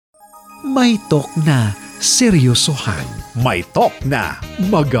May talk na seryosohan. May talk na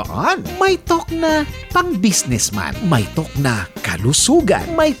magaan. May talk na pang-businessman. May talk na kalusugan.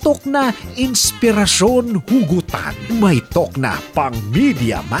 May talk na inspirasyon hugutan. May talk na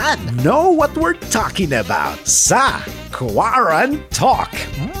pang-media man. Know what we're talking about sa Quarant Talk.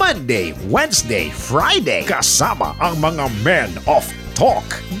 Monday, Wednesday, Friday. Kasama ang mga men of talk.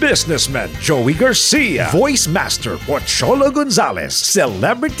 Businessman Joey Garcia, Voice Master Pocholo Gonzalez,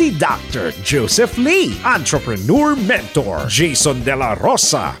 Celebrity Doctor Joseph Lee, Entrepreneur Mentor Jason De La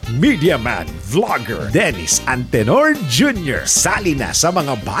Rosa, Media Man, Vlogger Dennis Antenor Jr. Sali na sa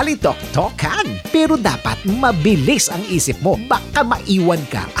mga balitok-tokan. Pero dapat mabilis ang isip mo. Baka maiwan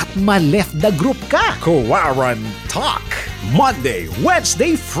ka at ma-left the group ka. Quarant Talk. Monday,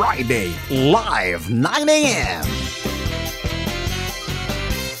 Wednesday, Friday. Live 9 a.m.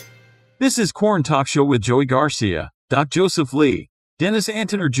 This is Quarant Talk Show with Joey Garcia, Doc Joseph Lee, Dennis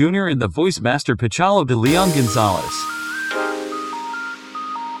Antenor Jr. and the Voice Master Pocholo de Leon Gonzalez.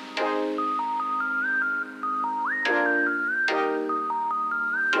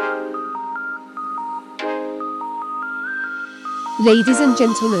 Ladies and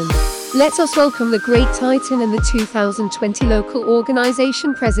gentlemen, let us welcome the great titan and the 2020 local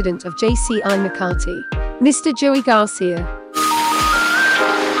organization president of JCI Makati, Mr. Joey Garcia.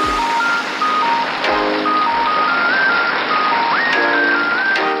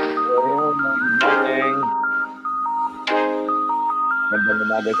 Magandang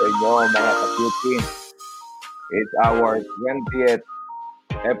umaga sa inyo, mga ka-cutie. It's our 20th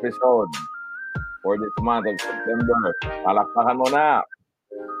episode for this month of September. Palakpakan mo na!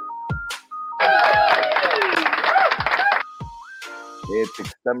 It's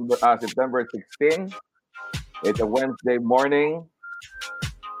September 16. It's a Wednesday morning.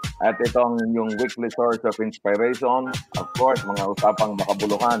 At ito ang inyong weekly source of inspiration. Of course, mga usapang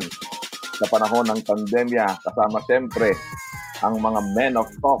makabuluhan sa panahon ng pandemya. Kasama siyempre ang mga men of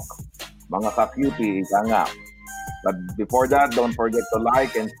talk, mga ka-cutie, ika nga. But before that, don't forget to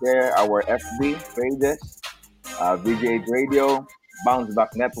like and share our FB pages, VGH Radio, Bounce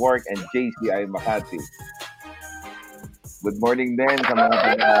Back Network, and JCI Makati. Good morning din sa mga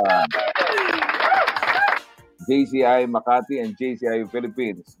JCI Makati and JCI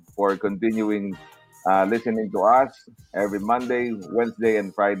Philippines for continuing listening to us every Monday, Wednesday,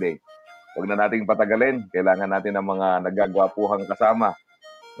 and Friday. Huwag na nating patagalin. Kailangan natin ng mga nagagwapuhang kasama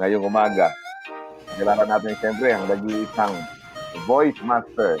ngayong umaga. Kailangan natin siyempre ang nag-iisang Voice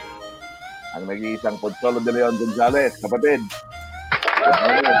Master, ang nag-iisang Pocholo de Leon Gonzalez. Kapatid.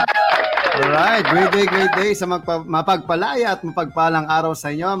 Alright, great day sa mapagpalaya at mapagpalang araw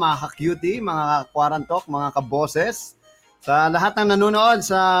sa inyo, mga ka-cutie, mga Quarant Talk, mga ka-bosses. Sa lahat ng nanonood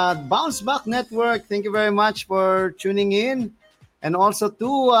sa Bounce Back Network, thank you very much for tuning in. And also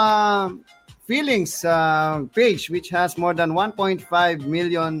to Feelings page, which has more than 1.5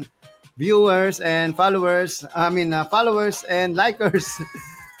 million viewers and followers. Followers and likers.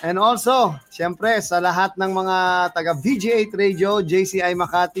 And also, syempre, sa lahat ng mga taga VGH Radio, JCI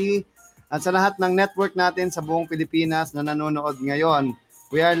Makati, at sa lahat ng network natin sa buong Pilipinas na nanonood ngayon.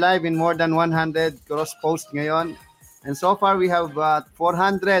 We are live in more than 100 cross-post ngayon. And so far, we have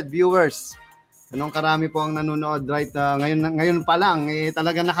 400 viewers. Anong karami po ang nanonood right ngayon pa lang,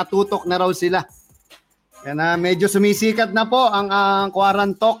 talaga nakatutok na raw sila. Kaya na medyo sumisikat na po ang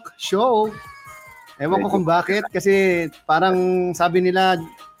Quarant Talk Show. Ewan ko kung bakit, kasi parang sabi nila,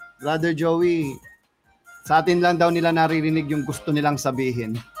 Brother Joey, sa atin lang daw nila naririnig yung gusto nilang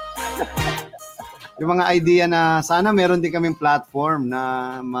sabihin. Yung mga idea na sana meron din kaming platform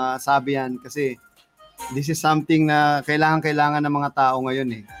na masabi yan, kasi this is something na kailangan ng mga tao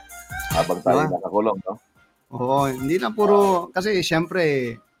ngayon eh. Habang tayo nakakulong, no? Oo, hindi lang puro, kasi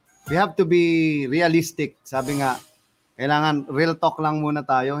syempre, we have to be realistic. Sabi nga, kailangan real talk lang muna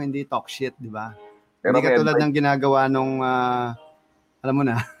tayo, hindi talk shit, di ba? Hindi katulad ng ginagawa nung, alam mo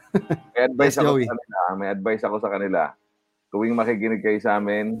na. May advice ako sa kanila. Tuwing makikinig kayo sa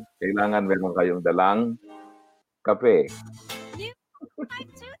amin, kailangan meron kayong dalang kape.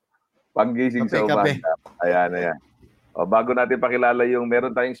 Panggising sa umaga. Ayan. O, bago natin pakilala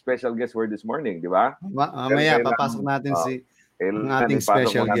meron tayong special guest for this morning, di ba? Maya, papasok natin ang ating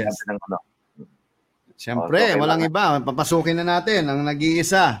special guest. Siyempre, walang iba. Papasukin na natin ang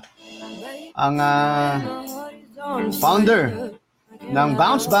nag-iisa. Ang founder ng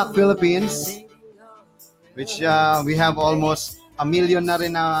Bounce Back Philippines, which we have almost 1 million na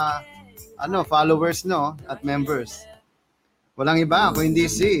rin na followers, no, at members. Walang iba kung hindi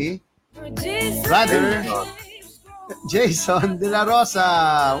si Brother Jason De La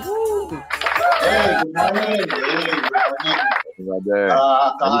Rosa. Woo! Hey, good morning. brother.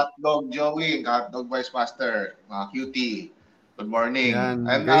 Ka-hotdog Joey, ka-hotdog Vice Master, mga cutie. Good morning. Yan.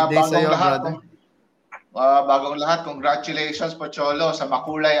 And Great day sa'yo, brother. Bagong lahat, congratulations Pocholo sa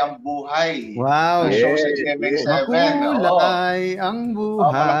Makulay ang Buhay. Wow. Show sa GMA7. Makulay ang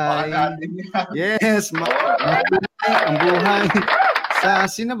Palakpakan buhay. natin yan. Yes, makulay ang buhay.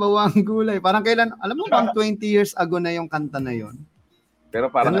 Sa Sinabawang Gulay. Parang kailan, alam mo bang 20 years ago na yung kanta na yon? Pero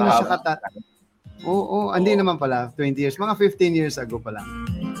parang Ano na siya Oo, hindi naman pala 20 years, mga 15 years ago pa lang.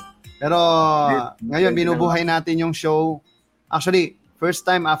 Pero ngayon binubuhay natin yung show. Actually, first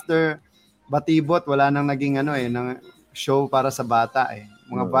time after Batibot, wala nang naging ng show para sa bata eh.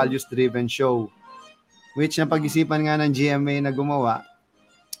 Mga values driven show. Which napag-isipan nga ng GMA na gumawa.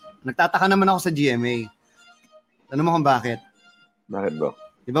 Nagtataka naman ako sa GMA. Ano mo kung bakit? Bakit bro?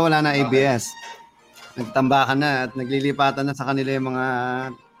 Di ba wala na ABS? Nagtambakan na at naglilipatan na sa kanila yung mga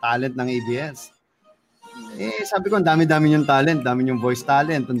talent ng ABS. Sabi ko, ang dami-dami yung talent, dami yung voice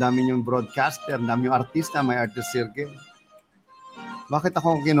talent, ang dami yung broadcaster, ang dami yung artista, may artist circle. Bakit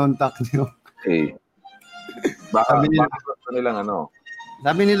ako kinontak niyo? Baka gusto nilang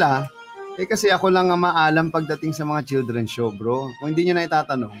Sabi nila, kasi ako lang ang maalam pagdating sa mga children's show, bro. Kung hindi nyo na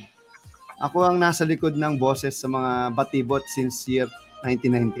itatanong, ako ang nasa likod ng boses sa mga Batibot since year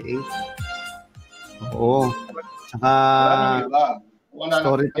 1998. Oo. Tsaka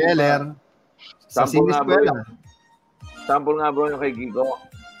storyteller. Sa Siniskwela. Sample nga bro yung kay Kiko.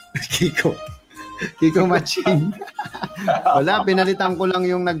 Kiko Machine. Wala, pinalitan ko lang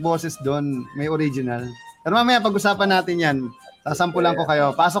yung nagboses doon. May original. Pero mamaya pag-usapan natin yan. Sasampulan ko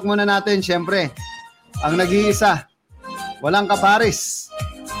kayo. Pasok muna natin, syempre. Ang nag-iisa. Walang kaparis.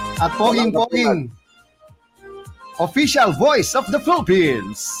 At poging-poging. Official voice of the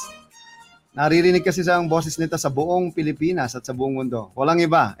Philippines. Naririnig kasi sa ang boses nito sa buong Pilipinas at sa buong mundo. Walang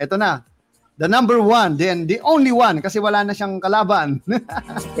iba. Ito na. The number one, then the only one, kasi wala na siyang kalaban.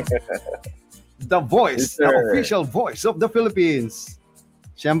 The voice, the official voice of the Philippines.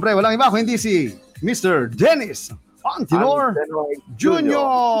 Siyempre, walang iba kung hindi si Mr. Dennis Antinor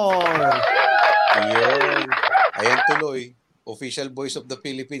Jr. Ayan tuloy. Official voice of the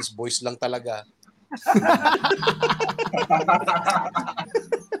Philippines. Voice lang talaga.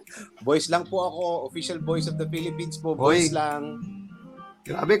 Voice lang po ako. Official voice of the Philippines po. Voice lang.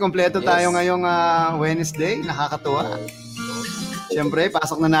 Grabe, kompleto tayo ngayong Wednesday. Nakakatuwa. Siyempre,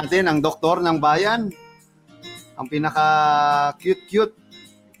 pasok na natin ang doktor ng bayan. Ang pinaka-cute-cute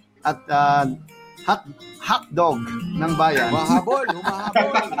at hot dog ng bayan. Humahabol.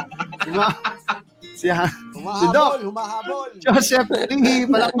 Si Doc. Humahabol. Joseph Lee,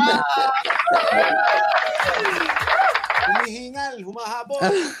 palakpak. Humihingal, humahabol.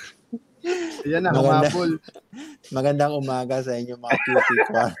 Yan na, humabol. Magandang umaga sa inyo mga cutie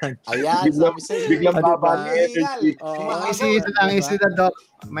kwan. Ayan, biglang baba ni energy. Easy na, Doc.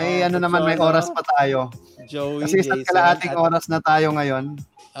 May may oras pa tayo. Joey, kasi isa't kalahating oras na tayo ngayon.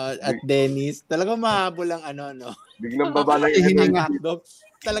 At Dennis, talagang mahabol ang Biglang baba lang yung hotdog.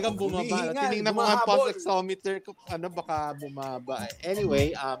 Talagang bumaba. Tinignan mo ang pulse oximeter, baka bumaba.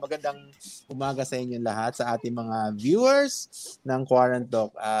 Anyway, magandang umaga sa inyo lahat, sa ating mga viewers ng Quarant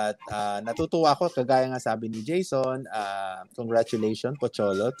Talk. At natutuwa ako, kagaya nga sabi ni Jason, congratulations,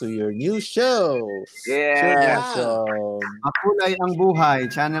 Pocholo, to your new show. Yeah! So, Makulay ang Buhay,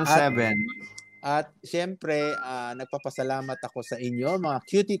 Channel 7. At syempre, nagpapasalamat ako sa inyo, mga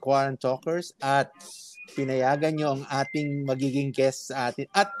cutie Quarant Talkers, at pinayagan nyo ang ating magiging guest sa atin.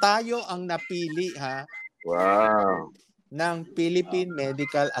 At tayo ang napili, ha? Wow! Ng Philippine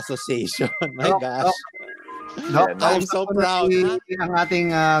Medical Association. My gosh. Doc, I'm so proud. Ang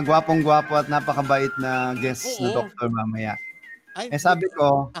ating gwapong-gwapo at napakabait na guest na doktor mamaya. Sabi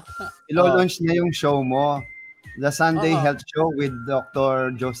ko, ilo-launch niya yung show mo. The Sunday Health Show with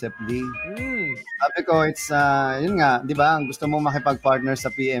Dr. Joseph Lee. Sabi ko, it's, yun nga, di ba, gusto mo makipag-partner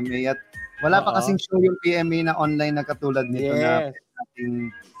sa PMA at wala pa kasing show yung PMA na online na katulad nito na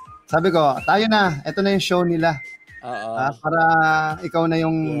sabi ko, tayo na, ito na yung show nila. Para ikaw na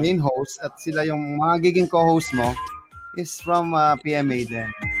yung main host at sila yung mga giging co-host mo is from PMA din.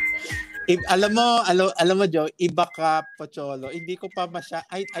 Alam mo Joe, iba ka, Pocholo. Hindi ko pa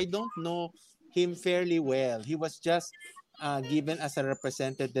I don't know him fairly well. He was just given as a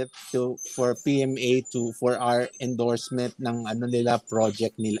representative for PMA for our endorsement ng nila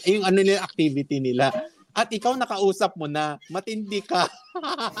project nila. Yung nila activity nila. At ikaw nakausap mo na, matindi ka.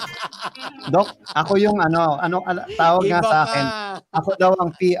 Doc, ako yung tawag nga sa akin. Ako daw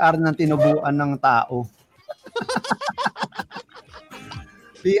ang PR ng tinubuan ng tao.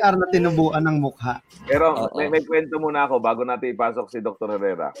 PR na tinubuan ng mukha. Pero may kwento muna ako bago natin ipasok si Dr.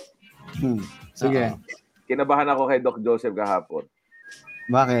 Herrera. Sige. kinabahan ako kay Doc Joseph kahapon.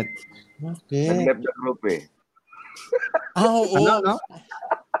 Bakit? Okay. Nag-left the group eh. Oo. Ano?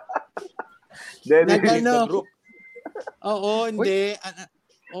 Dennis, Nag-ano? The group. Oo, hindi.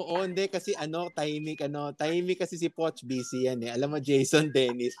 Oo, hindi kasi tahimik kasi si Poch busy yan eh. Alam mo, Jason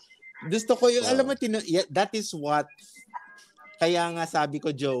Dennis. Gusto ko yung, alam mo, that is what, kaya nga sabi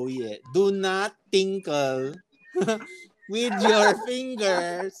ko, Joey eh, do not tinkle with your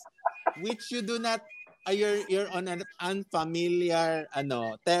fingers, which you do not, you're on an unfamiliar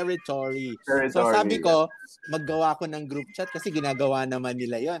territory. So sabi ko, maggawa ko ng group chat kasi ginagawa naman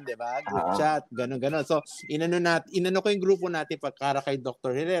nila yon, di ba? Group chat, gano'n. So inano ko yung grupo natin para kay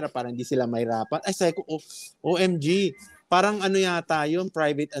Dr. Herrera para hindi sila mahirapan. Ay, sabi ko, OMG, parang yata yung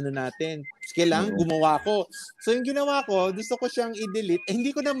private natin. Kailangan gumawa ko. So yung ginawa ko, gusto ko siyang i-delete.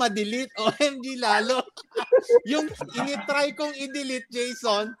 Hindi ko na ma-delete. OMG lalo. Yung ini-try kong i-delete,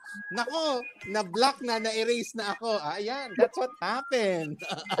 Jason, nako, na-block na-erase na ako. Ayan, that's what happened.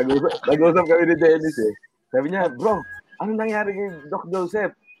 Nag-usap kami ni Dennis eh. Sabi niya, bro, ano nangyari kay Doc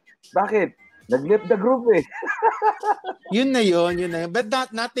Joseph? Bakit? Nag-left the group eh. Yun na yun. But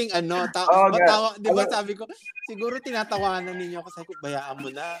nothing, di ba sabi ko, siguro tinatawanan ninyo ako. Sabi ko, bayaan mo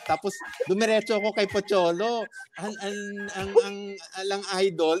na. Tapos, dumiretso ako kay Pocholo. Ang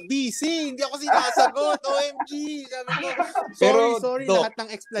idol, busy. Hindi ako sinasagot. OMG. Sabi ko, sorry, Doc, lahat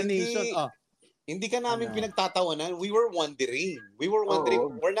ng explanation. Hindi ka namin pinagtatawanan. We were wondering.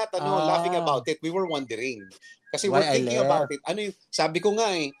 We're not laughing about it. We were wondering. Kasi we're thinking about it. Sabi ko nga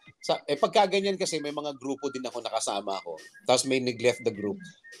pagka ganyan kasi may mga grupo din ako nakasama ako. Tapos may nag-left the group.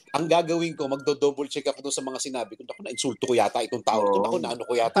 Ang gagawin ko, magdo-double check ako doon sa mga sinabi ko. Naku, na-insulto ko yata itong tao. Naano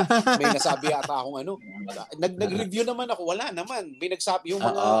ko yata. May nasabi yata akong Nag-review naman ako. Wala naman. May nagsabi yung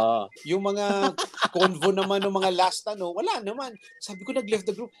mga convo naman ng mga last wala naman. Sabi ko, nag-left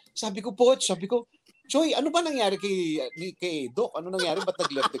the group. Sabi ko, Joy, ano ba nangyari kay Doc? Ano nangyari? Ba't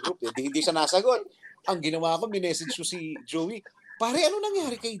nag-left the group? Hindi siya nasagot. Ang ginawa ko, minessage ko si Joey, pare, ano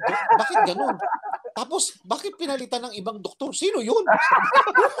nangyari kay Doc? Bakit ganun? Tapos, bakit pinalitan ng ibang doktor? Sino yun?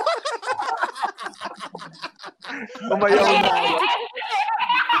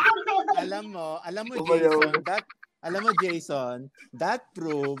 Alam mo, Jason, that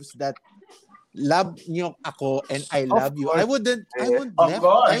proves that love niyo ako and I love you. I wouldn't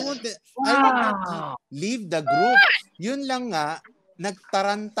leave the group. Yun lang nga,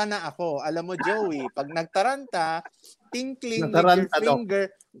 nagtaranta na ako. Alam mo, Joey, pag nagtaranta, tinkling with your finger,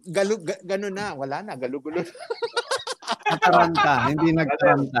 gano'n na. Wala na, galugulo. Nagtaranta, hindi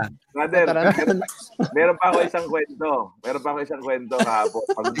nagtaranta. Brother, meron pa ako isang kwento kahapon.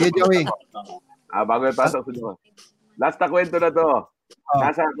 Sige, Joey. Bago yung pasok sa doon. Last na kwento na to.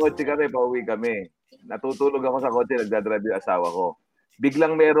 Nasa kotse kami, pauwi kami. Natutulog ako sa kotse, nagdadrive yung asawa ko.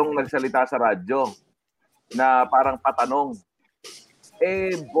 Biglang merong nagsalita sa radyo na parang patanong.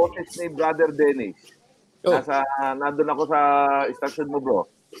 Boses ni Brother Dennis. Nandun ako sa station mo, bro.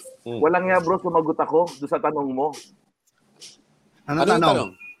 Walang nga, bro, sumagot ako doon sa tanong mo. Ano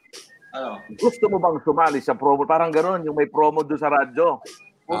tanong? Gusto mo bang sumali sa promo? Parang gano'n, yung may promo doon sa radyo.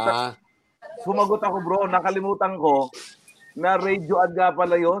 Sumagot ako, bro. Nakalimutan ko na radio ad nga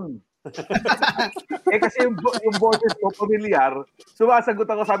pala yun. Kasi yung boses ko, familiar. Sumasagot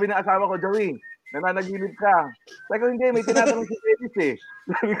ako, sabi ng asawa ko, Joey, nananaginip ka. Sabi ko, hindi, may tinatanong si Dennis eh.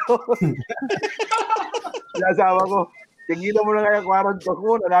 Sabi ko, yung asawa ko, tigilan mo na kaya quarantine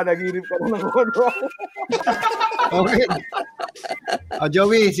ko, nananaginip ka na ng kono. Okay.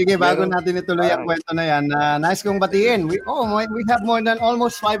 Joey, sige, bago natin ituloy ang kwento na yan, nice kong batiin. We have more than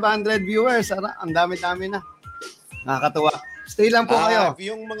almost 500 viewers. Ang dami-dami na. Nakakatuwa. Stay lang po kayo.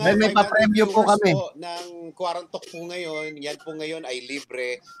 Yung mga may pa-premyo po kami. Ng Quarantok po ngayon, yan po ngayon ay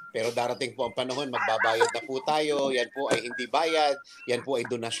libre. Pero darating po ang panahon, magbabayad na po tayo. Yan po ay hindi bayad. Yan po ay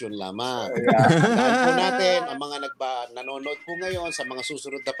donasyon lamang. Dahil po natin, ang mga nanonood po ngayon, sa mga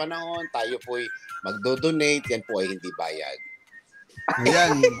susunod na panahon, tayo po ay magdo-donate. Yan po ay hindi bayad.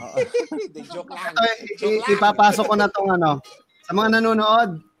 Yan. Joke lang. Ipapasok ko na itong sa mga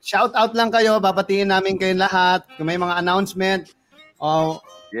nanonood, shout out lang kayo, papatiin namin kayo lahat. Kung may mga announcement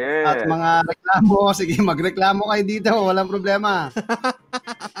at mga reklamo, sige, magreklamo kayo dito, walang problema.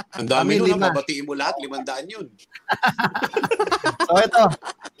 Ang dami nun, mabatiin mo lahat, 500 yun. So ito,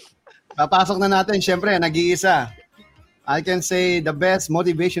 papasok na natin, syempre, nag-iisa. I can say the best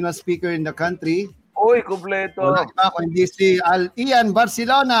motivational speaker in the country. Uy, kumpleto. Wala pa ako, hindi si Ian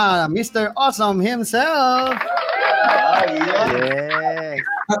Barcelona, Mr. Awesome himself. Yeah.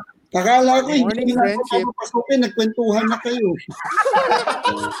 Akala ko, Morning, friendship. Pasukin, nagkwentuhan na kayo.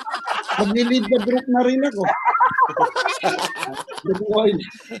 Mag-lead the group na rin ako.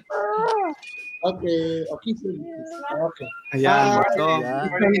 Okay. Okay, sir. Okay. Ayan, so,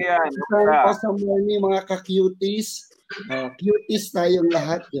 Sa morning, mga ka-cuties. Cuties tayong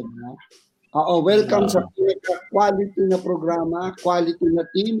lahat, di ba? Welcome sa pinaka-quality na programa, quality na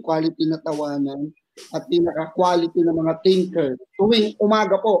team, quality na tawanan, at pinaka-quality na mga thinker. Tuwing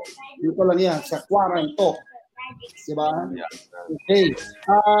umaga po, dito lang yan, sa Quarant Talk. Diba? Okay.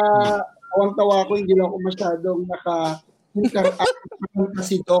 Tawang-tawa ko, hindi lang ako masyadong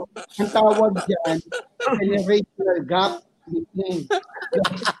kasi Doc. Ang tawag dyan, generational gap.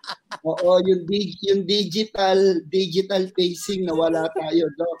 Oo, yung digital pacing na wala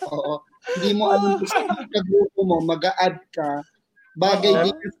tayo, Doc. Oo. Hindi mo alam kung sa grupo mo, mag-a-add ka, bagay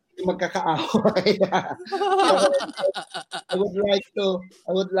din magkakaaway. I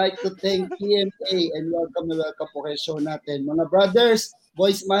would like to thank PMA and welcome po kay show natin. Mga brothers,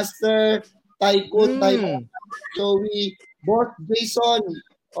 Voice Master, Tycoon, Joey, Boss Jason,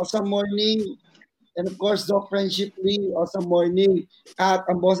 awesome morning. And of course, Doc Friendship Lee, awesome morning. At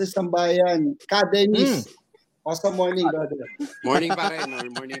ang Boses ng Bayan, Ka Dennis, awesome morning, brother. Morning pare,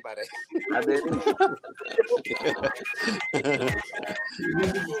 morning pare.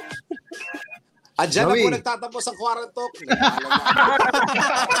 Diyan na po nagtatapos ang Quarant Talk.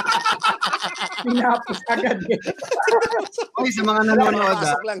 Pinapos agad. Okay, sa mga nanonood.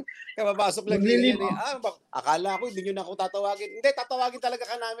 Kababasok lang. Akala ko hindi nyo na ako tatawagin. Hindi, tatawagin talaga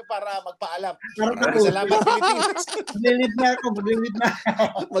ka namin para magpaalam. Maraming salamat, Pilipinas. Maglilid na.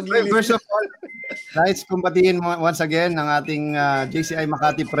 First of all, guys, kumpatiin once again ng ating JCI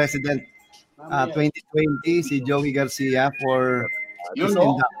Makati President 2020, si Joey Garcia for his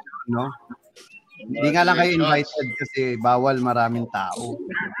induction, no? Hindi nga lang kayo invited kasi bawal maraming tao.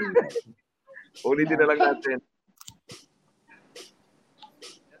 Ulitin na lang natin.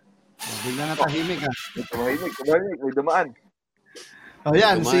 Bigla na tahimik Tahimik, may dumaan.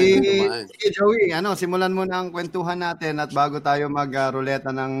 Yan, si Joey, simulan mo na ang kwentuhan natin at bago tayo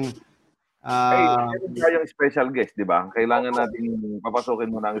mag-ruleta ng yung special guest, di ba? Kailangan natin papasukin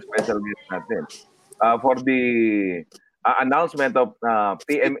muna ang special guest natin. For the announcement of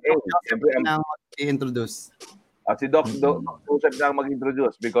PMA. Siyempre, i-introduce. Si Doc Joseph na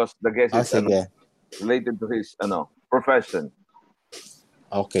mag-introduce because the guest is related to his profession.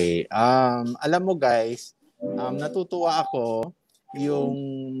 Okay. Alam mo guys, natutuwa ako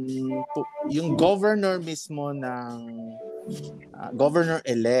yung governor mismo ng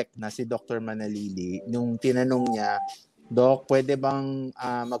governor-elect na si Dr. Manalili, nung tinanong niya, Doc, pwede bang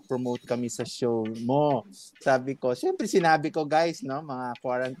mag-promote kami sa show mo? Sabi ko, siyempre sinabi ko guys, no, mga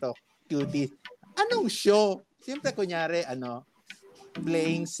Quarant Talk cuties, anong show? Siyempre kunyari,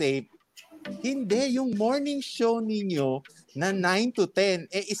 playing safe. Hindi, yung morning show ninyo na 9 to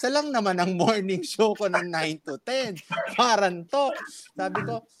 10. Isa lang naman ang morning show ko na 9 to 10. Quarant Talk. Sabi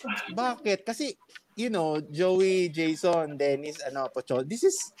ko, bakit? Kasi, Joey, Jason, Dennis, Pochol, this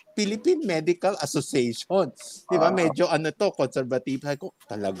is Philippine Medical Association. Di ba? Medyo conservative. Sabi ko,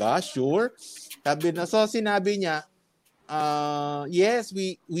 talaga? Sure? Sinabi niya, yes,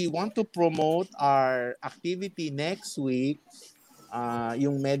 we want to promote our activity next week,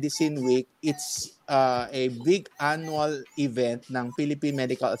 yung Medicine Week. It's a big annual event ng Philippine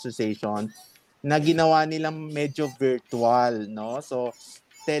Medical Association na ginawa nilang medyo virtual, no? So,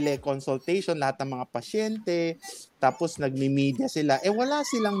 teleconsultation, lahat ng mga pasyente, tapos nagmi-media sila. Wala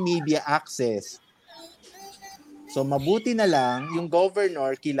silang media access. So, mabuti na lang, yung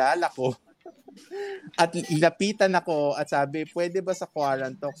governor, kilala ko, at lapitan ako at sabi, pwede ba sa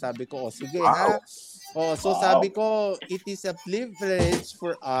Quarant Talk? Sabi ko, sige ha. Sabi ko, it is a privilege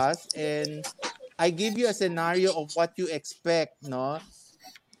for us and I give you a scenario of what you expect, no?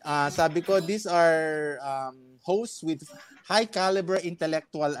 Sabi ko, these are hosts with high caliber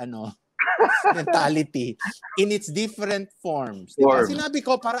intellectual mentality in its different forms. Diba? Sinabi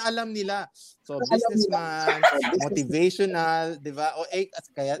ko para alam nila. So, businessman, motivational, di ba?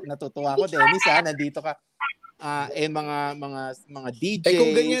 Kaya natutuwa ko, Dennis, nandito ka. Mga DJs,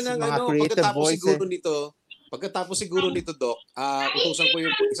 kung ganyan ang mga creative voices. Pagkatapos siguro nito, Doc, utusan ko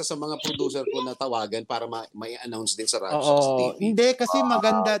yung isa sa mga producer ko na tawagan para may announce din sa radyo sa TV. Hindi, kasi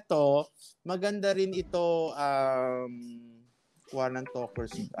maganda to. Maganda rin ito, Quarant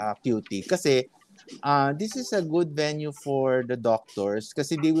Talkers QT. Kasi this is a good venue for the doctors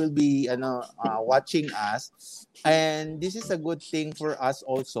kasi they will be watching us. And this is a good thing for us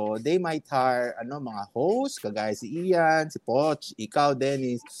also. They might hire mga hosts, kagaya si Ian, si Poch, ikaw,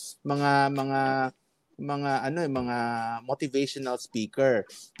 Dennis, mga motivational speaker.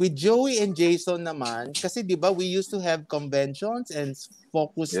 With Joey and Jason naman, kasi 'di ba we used to have conventions and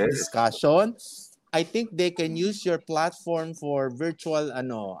focus discussion. I think they can use your platform for virtual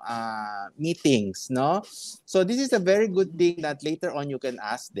meetings, no? So this is a very good thing that later on you can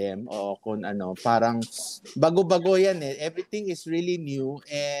ask them o kung parang bago-bago yan eh. Everything is really new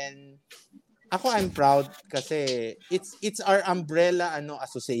and I'm proud kasi it's our umbrella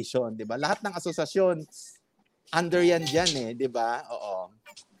association, 'di ba? Lahat ng asosasyon under yan diyan eh, 'di ba? Oo.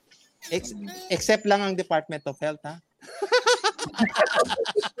 Except lang ang Department of Health, ha?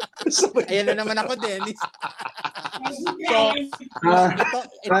 Ayan na naman ako, Dennis.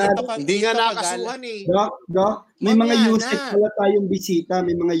 Hindi nga nakakasuhan eh. Doc, may mga USEC pala tayong bisita.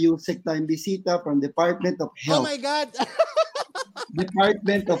 May mga USEC tayong bisita from Department of Health. Oh my God!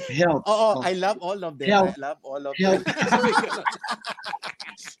 Department of Health. Oo, I love all of them. Health. I love all of Health.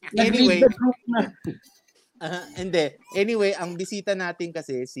 them. Anyway, ang bisita natin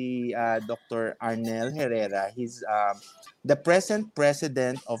kasi si Dr. Arnel Herrera. He's the present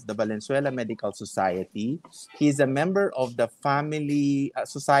president of the Valenzuela Medical Society. He's a member of the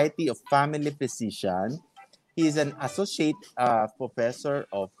Society of Family Physicians. He's an associate professor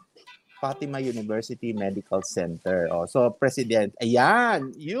of Fatima University Medical Center. So, president. Ayan,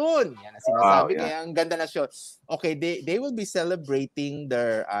 yun. Yan ang sinasabi. Kaya ang ganda na show. Okay, they will be celebrating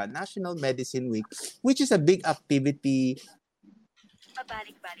their National Medicine Week, which is a big activity.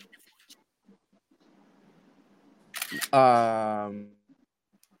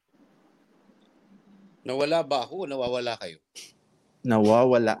 Nawala ba ako o nawawala kayo?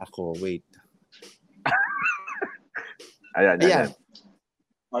 Nawawala ako. Wait. Ayan.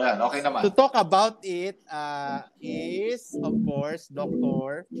 Ayan, okay naman. To talk about it is, of course,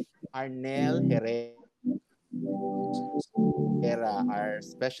 Dr. Arnel Herrera, our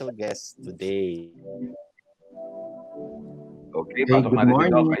special guest today. Okay, pasok natin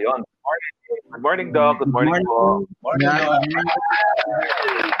si Doc. Ayun. Good morning, Doc. Good morning po. Morning, Doc. This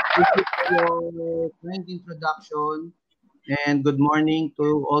is your kind introduction. And good morning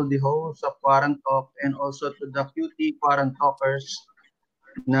to all the hosts of Quarant Talk and also to the QT Quarant Talkers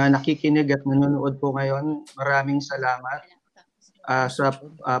na nakikinig at nanonood po ngayon. Maraming salamat sa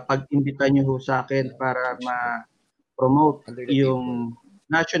pag-imbita niyo sa akin para ma-promote yung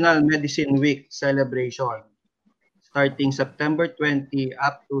National Medicine Week celebration starting September 20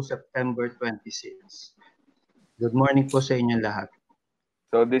 up to September 26. Good morning po sa inyo lahat.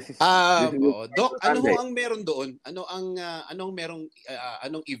 So this is Doc, ano ang meron doon? Anong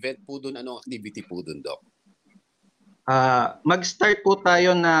event po doon? Anong activity po doon, Doc? Mag-start po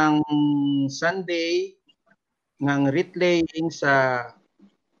tayo ng Sunday ng wreath-laying sa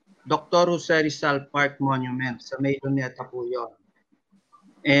Dr. Jose Rizal Park Monument sa May Luneta po yun.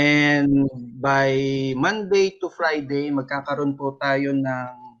 And by Monday to Friday, magkakaroon po tayo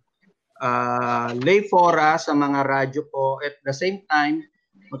ng lay fora sa mga radyo po. At the same time,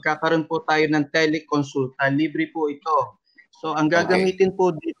 magkakaroon po tayo ng teleconsulta. Libre po ito. So ang gagamitin po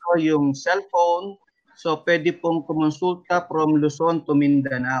dito yung cellphone. So pwede pong kumonsulta from Luzon to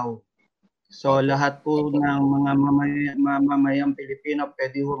Mindanao. So lahat po ng mga mamamayang Pilipino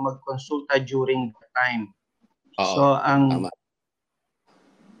pwede po magkonsulta during the time. So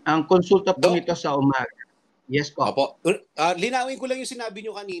ang konsulta po nito sa umaga. Yes po. Opo. Linawin ko lang yung sinabi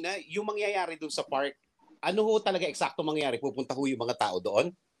nyo kanina, yung mangyayari doon sa park. Ano ho talaga eksakto mangyayari? Pupunta ho yung mga tao doon?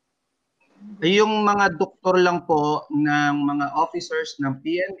 Yung mga doktor lang po ng mga officers ng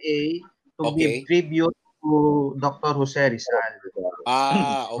PMA to give tribute to Dr. Jose Rizal.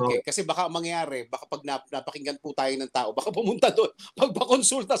 Okay. Kasi baka mangyari, baka pag napakinggan po tayo ng tao, baka pumunta doon,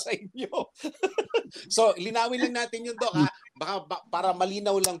 magpakonsulta sa inyo. So, linawin lang natin yun, Doc, ha? Baka para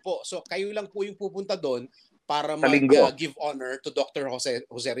malinaw lang po. So, kayo lang po yung pupunta doon para mag-give honor to Dr. Jose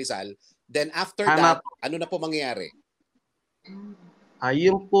Rizal. Then after that, ano na po mangyayari?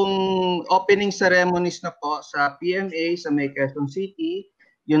 Yung pong opening ceremonies na po sa PMA sa May Quezon City,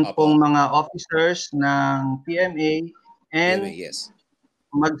 yun pong mga officers ng PMA and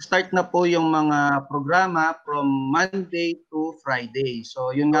mag-start na po yung mga programa from Monday to Friday.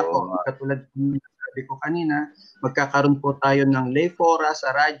 So yun nga po, katulad ng sabi ko kanina, magkakaroon po tayo ng lay fora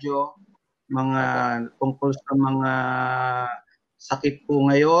sa radyo, mga tungkol sa mga sakit po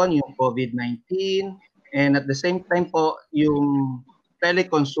ngayon, yung COVID-19, and at the same time po, yung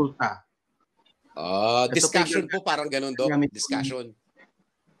teleconsulta. Discussion po, parang ganun, Doc? Discussion.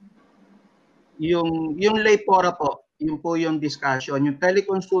 Yung lay fora po, yun po yung discussion. Yung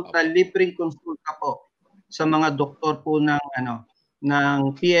teleconsulta, libreng konsulta po sa mga doktor po ng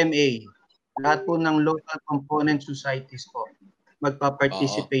PMA. Lahat po ng local component societies po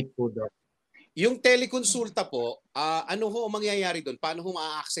magpa-participate po doon. Yung telekonsulta po, ano ho mangyayari doon? Paano ho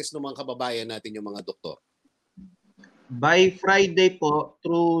ma-access ng mga kababayan natin yung mga doktor? by Friday po,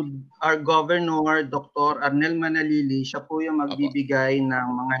 through our Governor, Dr. Arnel Manalili, siya po yung magbibigay ng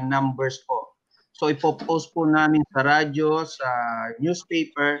mga numbers po. So ipopost po namin sa radyo, sa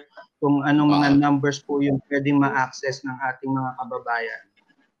newspaper, kung anong mga numbers po yung pwedeng ma-access ng ating mga kababayan.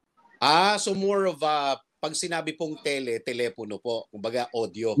 So more of pag sinabi pong telepono po, kumbaga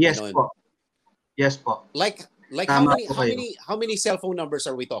audio. Yes ganun. po. Yes po. Like how many cell phone numbers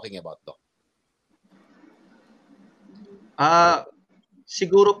are we talking about, Doc?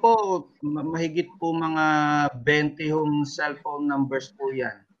 Siguro po mahigit po mga 20 yung cellphone numbers po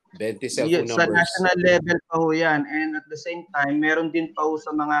yan. 20 cellphone numbers. Sa national level pa ho yan. And at the same time, meron din pa ho sa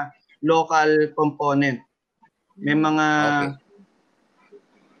mga local component. May mga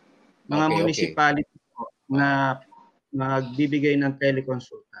municipality po na nagbibigay ng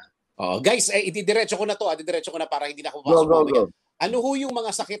teleconsulta. Guys, ididiretso ko na to. Didiretso ko na para hindi na ako papasok. Ano ho yung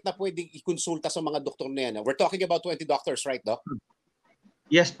mga sakit na pwedeng ikonsulta sa mga doktor na yan? We're talking about 20 doctors, right, Doc?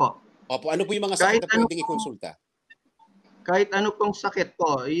 Yes po. Opo, ano po yung mga sakit na pwedeng ikonsulta? Kahit ano pong sakit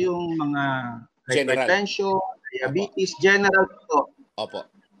po, yung mga hypertension, diabetes, general po. Opo.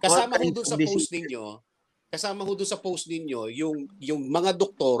 Kasama ho doon sa post ninyo, yung mga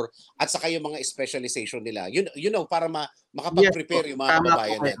doktor at saka yung mga specialization nila. You know, para makapag-prepare yung mga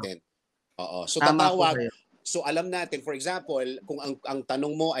kababayan natin. Oo. So tatawag. So alam natin, for example, kung ang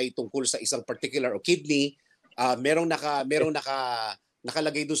tanong mo ay tungkol sa isang particular kidney, merong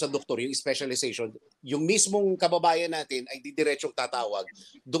nakalagay doon sa doktor yung specialization, yung mismong kababayan natin ay didiretsong tatawag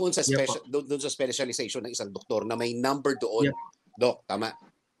doon sa doon sa specialization ng isang doktor na may number doon. Doc, tama?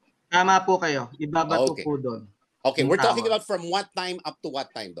 Tama po kayo. Ibabato po doon. Okay, we're talking about from what time up to what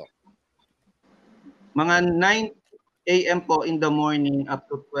time, Doc? Mga 9 a.m. po in the morning up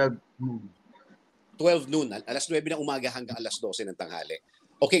to 12 noon. 12 noon, alas 9 ng umaga hanggang alas 12 ng tanghali.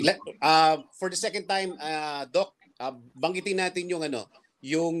 Okay, for the second time, Doc, banggitin natin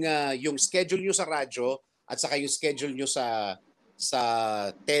yung yung schedule nyo sa radyo at saka yung schedule nyo sa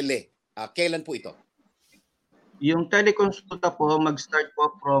tele. Kailan po ito? Yung teleconsulta po mag-start po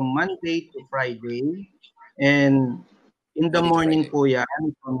from Monday to Friday, and in the morning po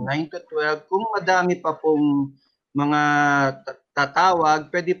yan from 9 to 12. Kung madami pa pong mga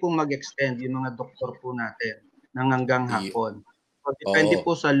tatawag, pwede pong mag-extend yung mga doktor po natin ng hanggang hapon. So, depende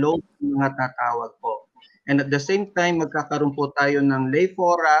po sa load ng mga tatawag po. And at the same time, magkakaroon po tayo ng lay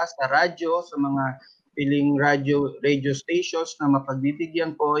fora sa radyo, sa mga piling radio stations na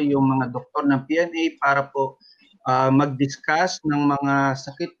mapagbibigyan po yung mga doktor ng PNA para po mag-discuss ng mga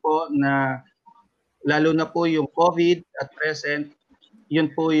sakit po na lalo na po yung COVID at present, yun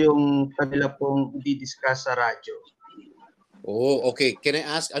po yung kanila pong i-discuss sa radyo. Oh, okay. Can I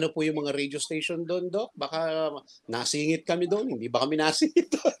ask, ano po yung mga radio station doon, Doc? Baka nasingit kami doon. Hindi ba kami nasingit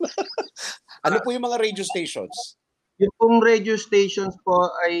doon? Ano po yung mga radio stations? Yung pong radio stations po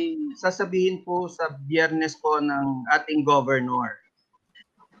ay sasabihin po sa Biyernes po ng ating governor.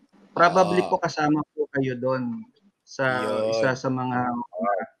 Probably po kasama po kayo doon sa isa sa mga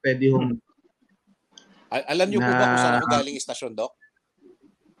pwede hong... Alam niyo po ba kung saan ako galing istasyon, Doc?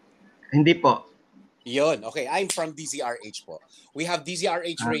 Hindi po. Yon, okay. I'm from DZRH po. We have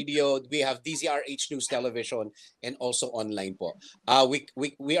DZRH Radio, we have DZRH News Television, and also online po.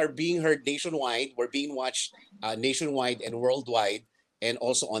 We are being heard nationwide. We're being watched nationwide and worldwide, and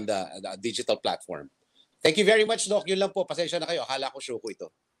also on the digital platform. Thank you very much, Doc. Yun lang po. Pasensya na kayo. Akala ko show ko ito.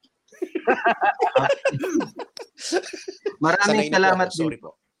 Maraming salamat. Sorry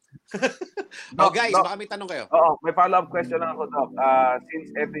po. Guys, baka may tanong kayo. May follow-up question lang ako, Doc.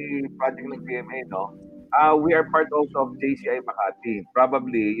 Since every project ng PMA, we are part also of JCI Makati.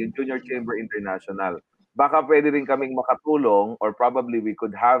 Probably, yung Junior Chamber International. Baka pwede rin kaming makatulong, or probably we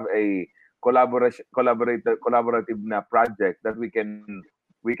could have a collaborative na project that we can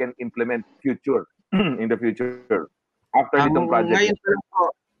implement in the future. After itong project.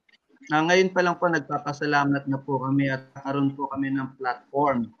 Ngayon pa lang po nagpapasalamat na po kami at karoon po kami ng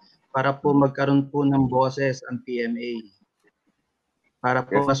platform para po magkaroon po ng boses ang PMA. Para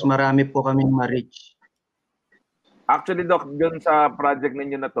po mas marami po kaming ma-reach. Actually, Doc, dun sa project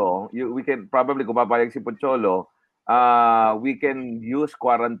ninyo na to, we can probably, kung papayag si Pocholo, we can use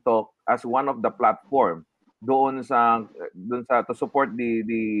Quarantalk as one of the platform doon sa to support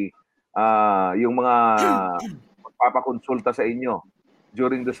yung mga magpapakonsulta sa inyo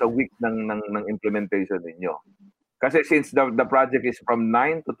during sa week ng implementation ninyo. Kasi since the project is from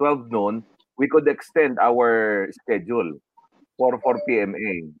 9 to 12 noon, we could extend our schedule for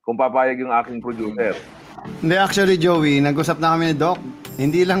PMA. Kung papayag yung aking producer. Hindi, actually, Joey, nag-usap na kami ni Doc.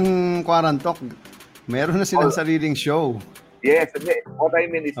 Hindi lang Quarantalk. Meron na silang sariling show. Yes, what I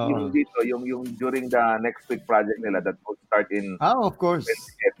mean is yung dito, yung during the next week project nila that will start in of course.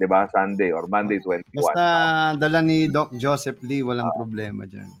 28, 'di ba? Sunday or Monday 21. Basta dala ni Doc Joseph Lee, walang problema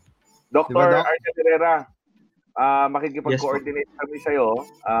diyan. Dr. Diba, Arnel Herrera, makikipag-coordinate kami sa iyo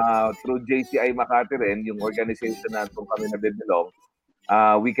through JCI Makati rin, yung organization na kung kami nabibilong.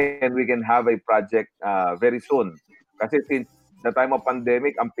 We can have a project very soon. Kasi since the time of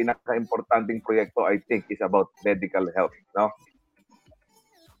pandemic, ang pinaka-importanting proyekto, I think, is about medical health, no?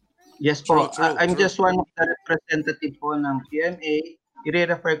 Yes po. I'm just one of the representative po ng PMA.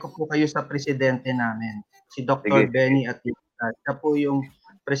 I-refer ko po kayo sa presidente namin, si Dr. Benny Atista. Siya po yung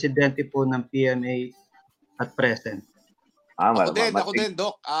presidente po ng PMA at present. Ako din,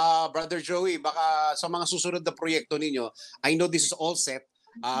 Doc. Brother Joey, baka sa mga susunod na proyekto ninyo, I know this is all set.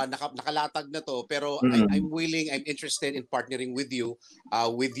 Nakalatag na to, pero I'm interested in partnering with you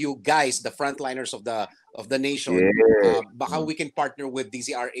guys, the frontliners of the nation. Baka we can partner with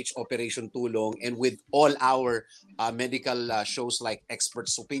DZRH Operation Tulong and with all our medical shows like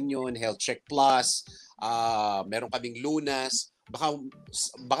Experts Opinion, Health Check Plus, meron kaming Lunas.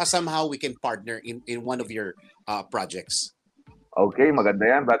 Baka somehow we can partner in one of your projects. Okay, maganda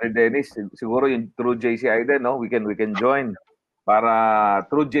yan, Brother Dennis. Siguro yung through JCI din, no? We can join para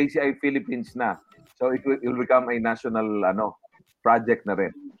through JCI Philippines na. So it will become a national project na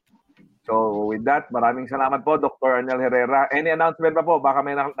rin. So with that, maraming salamat po, Dr. Arnel Herrera. Any announcement pa po? Baka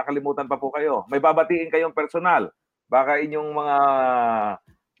may nakalimutan pa po kayo. May babatiin kayong personal. Baka inyong mga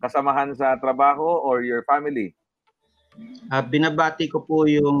kasamahan sa trabaho or your family. Binabati ko po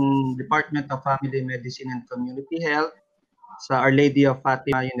yung Department of Family Medicine and Community Health sa Our Lady of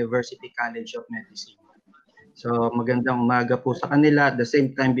Fatima University College of Medicine. So magandang umaga po sa kanila. At the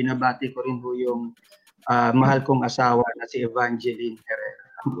same time, binabati ko rin po yung mahal kong asawa na si Evangeline Herrera.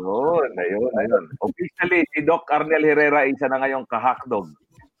 Ayun. Officially, si Doc Arnel Herrera isa na ngayong kahakdog.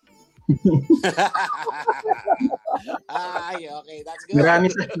 Okay, that's good.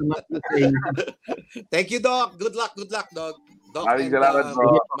 Maraming salamat. Thank you, Doc. Good luck, Doc.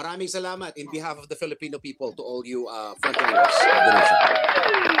 Maraming salamat in behalf of the Filipino people to all you frontliners of the nation.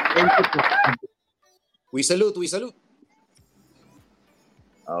 Thank you po. We salute.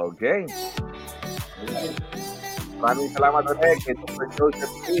 Okay. Maraming salamat ulit kay Dr.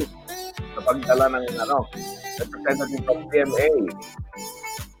 Joseph Lee sa pagdala ng representative of PMA.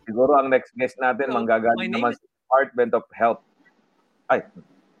 Siguro ang next guest natin manggagaling naman sa Department of Health.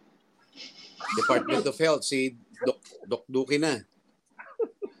 Department of Health, si Doc Duque na.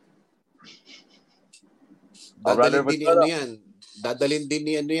 Dadalhin din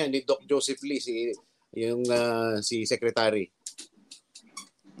ni Doc Joseph Lee si Secretary.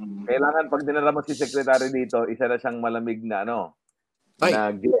 Kailangan pag dinala mo si Secretary dito, isa na siyang malamig na na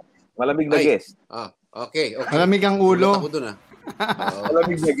guest. Malamig na guest. Okay. Malamig ang ulo.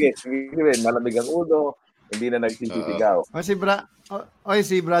 Malamig na guest. Malamig ang ulo. Hindi na nagsisisigaw.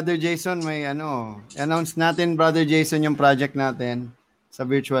 Si Brother Jason may announce natin, Brother Jason, yung project natin sa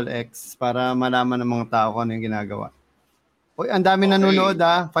Virtual X para malaman ng mga tao kung ano yung ginagawa. Ang dami nanonood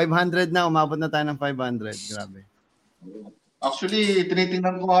 500 na, umabot na tayo ng 500. Grabe. Actually,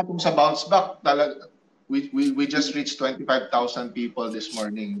 tinitingnan ko nga sa bounce back. Talaga, we just reached 25,000 people this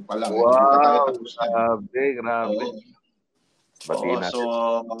morning pa lang. Wow, grabe. So,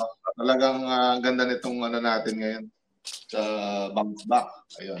 talagang ganda nitong natin ngayon sa bounce back.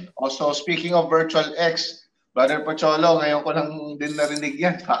 Ayun. Also, speaking of Virtual X, Brother Pocholo, ngayon ko lang din narinig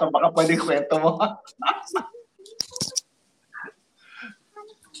yan. Baka pwede kwento mo.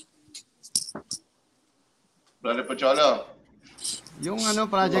 Brother Pocholo. Yung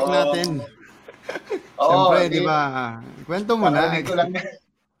project natin. Siyempre, di ba? Kwento mo na.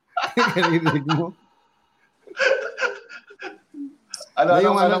 Karinig mo.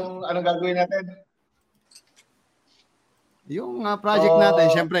 Anong gagawin natin? Yung project natin,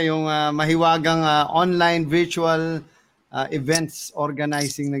 siyempre, yung mahiwagang online virtual events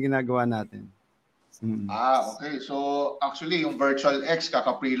organizing na ginagawa natin. Okay. So, actually, yung Virtual X,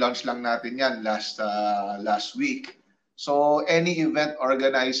 kaka-pre-launch lang natin yan last week. So, any event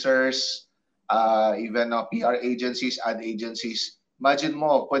organizers, even PR agencies, ad agencies, imagine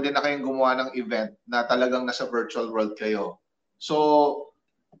mo, pwede na kayong gumawa ng event na talagang nasa virtual world kayo. So,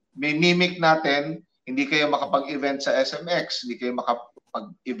 may mimic natin, hindi kayo makapag-event sa SMX, hindi kayo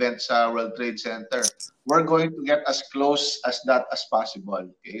makapag-event sa World Trade Center. We're going to get as close as that as possible.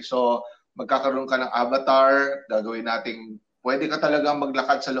 Okay? So, magkakaroon ka ng avatar, gagawin nating, pwede ka talagang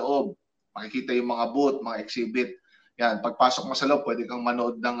maglakad sa loob. Makikita yung mga booth, mga exhibit. Yan, pagpasok mo sa loob, pwede kang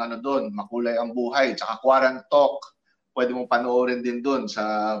manood ng doon, Makulay ang Buhay, tsaka Quarant Talk. Pwede mong panoorin din doon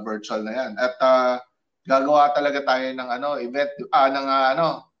sa virtual na yan. At gagawa talaga tayo ng event,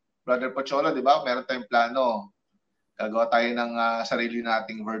 Brother Pocholo, di ba? Meron tayong plano. Gagawa tayo ng sarili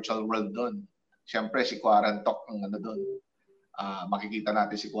nating virtual world doon. Siyempre, si Quarantok ang doon. Makikita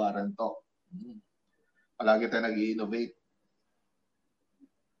natin si Quarantok. Palagi tayo nag-i-innovate.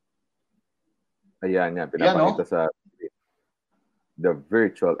 Ayan nga, pinapakita sa the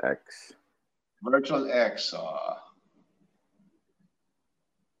Virtual X. Virtual X.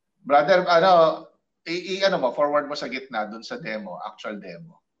 Brother, forward mo sa gitna dun sa demo, actual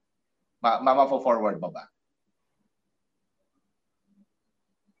demo. Forward ba?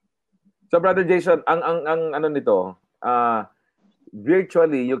 So Brother Jason, ang ano nito,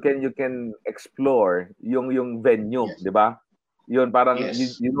 virtually you can explore yung venue, yes. 'di ba? Yun parang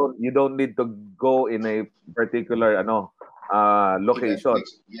yes. you don't need to go in a particular location.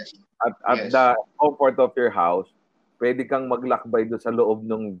 Yes. At the comfort of your house, pwede kang maglakbay doon sa loob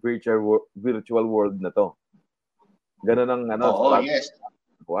ng virtual world na to. Ganun ang yes.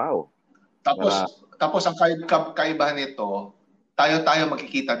 Wow. Tapos ang kaibahan nito, tayo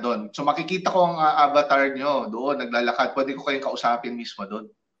makikita doon. So makikita ko ang avatar nyo doon, naglalakad. Pwede ko kayong kausapin mismo doon.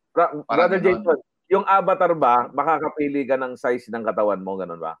 Brother Jason, yung avatar ba, makakapili ka ng size ng katawan mo,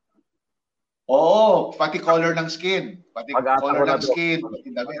 ganun ba? Oo, pati color ng skin. Pag-asa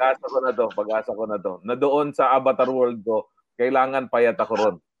ko na to. Na doon sa avatar world ko, kailangan payat ako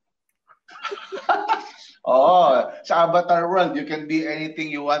ron. Sa avatar world, you can be anything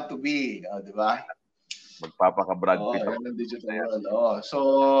you want to be. Di ba? Magpapaka-Brad Pitt. So,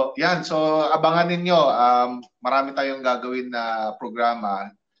 yan. So, abangan ninyo. Marami tayong gagawin na programa.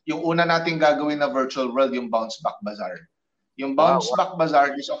 Yung una nating gagawin na virtual world, yung Bounce Back Bazaar. Yung Bounce Back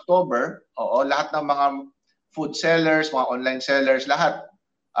Bazaar this October, lahat ng mga food sellers, mga online sellers, lahat,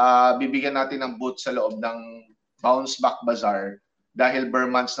 bibigyan natin ng booth sa loob ng Bounce Back Bazaar. Dahil bare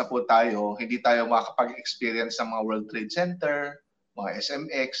months na po tayo, hindi tayo makakapag-experience ng mga World Trade Center, mga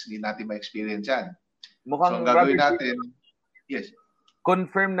SMX, hindi natin ma-experience yan. Mukhang so, gagawin natin, yes.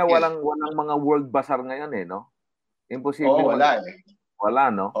 Confirm na walang mga World Bazaar ngayon no? Imposible. Wala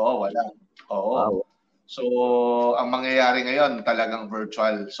Wala, no? Wala. Wow. So, ang mangyayari ngayon talagang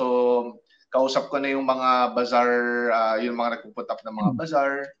virtual. So, kausap ko na yung mga bazaar, yung mga nagpuput up ng mga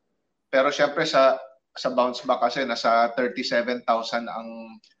bazaar. Pero syempre sa Bounce Back kasi nasa 37,000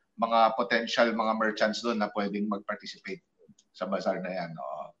 ang mga potential mga merchants doon na pwedeng mag-participate sa bazaar na yan.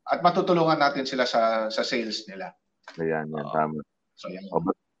 At matutulungan natin sila sa sales nila. Ayan, tama. So, yan.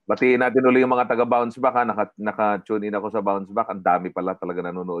 Batiin natin ulit yung mga taga-Bounce Back. Naka-tune in ako sa Bounce Back. Ang dami pala talaga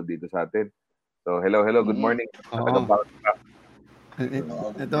nanonood dito sa atin. So, hello, good morning.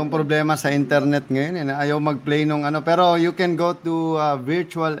 Ito ang problema sa internet ngayon. Ayaw mag-play nung Pero you can go to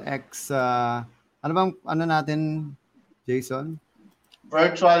Virtual X. Ano bang natin, Jason?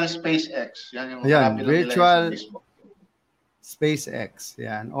 Virtual SpaceX. Yan yung Virtual SpaceX.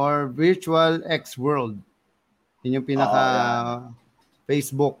 Yan. Or Virtual X World. Yun yung pinaka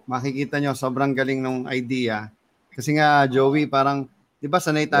Facebook. Makikita nyo, sobrang galing ng idea. Kasi nga, Joey, parang di ba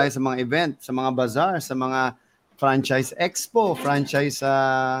sanay tayo sa mga event, sa mga bazaar, sa mga franchise expo, franchise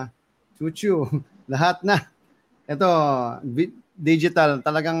chuchu, lahat na. Ito, digital,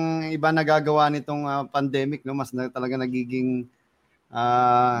 talagang iba nagagawa nitong pandemic, no? Mas talaga nagiging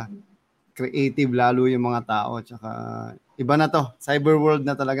creative lalo yung mga tao. Tsaka iba na to, cyber world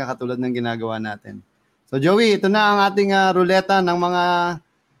na talaga katulad ng ginagawa natin. So Joey, ito na ang ating ruleta ng mga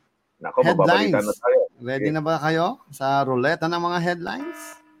headlines. Ready na ba kayo sa ruleta ng mga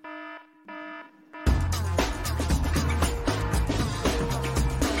headlines?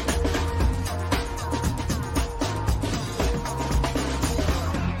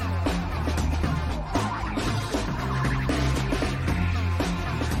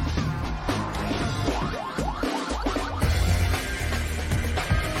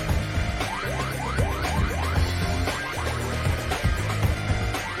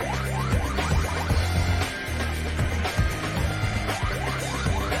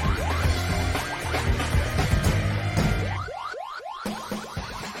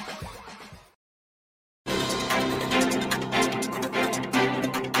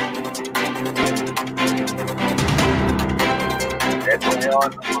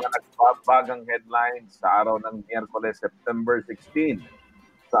 Ngayon, ang mga nagbabagang headlines sa araw ng Miyerkules, September 16,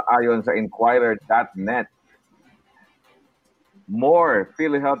 ayon sa Inquirer.net. More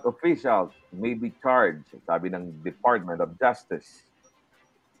PhilHealth officials may be charged, sabi ng Department of Justice.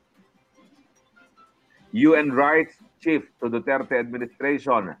 UN Rights Chief to Duterte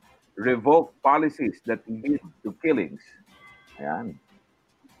administration revoke policies that lead to killings. Ayan.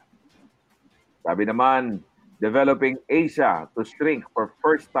 Sabi naman, developing Asia to shrink for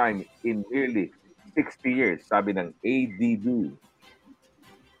first time in nearly 60 years, sabi ng ADB.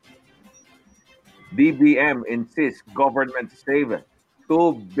 DBM insists government save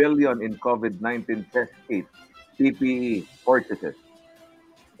 2 billion in COVID-19 test kit, PPE purchases.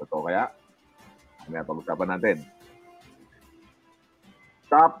 Totoo kaya? May pag-usapan natin.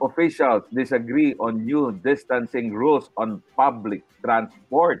 Top officials disagree on new distancing rules on public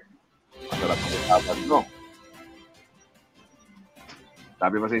transport. Masarap ang usapan, no?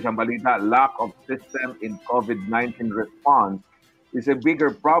 Sabi pa sa isang balita, lack of system in COVID-19 response is a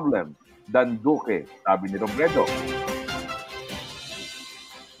bigger problem than Duque, sabi ni Robredo.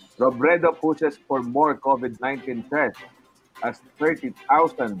 Robredo pushes for more COVID-19 tests as 30,000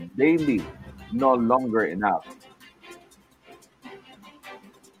 daily no longer enough.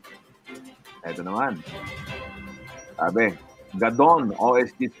 Ito naman. Sabi, Gadon,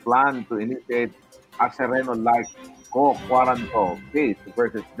 OSG's plan to initiate a Sereno-like co-quaranto case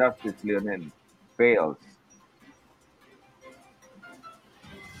versus Justice Leonel fails.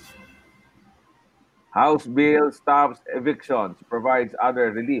 House bill stops evictions, provides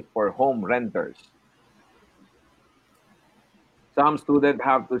other relief for home renters. Some students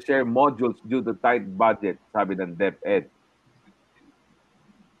have to share modules due to tight budget, sabi ng DepEd.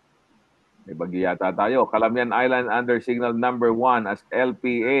 May bagyo yata tayo. Calamian Island under signal number 1 as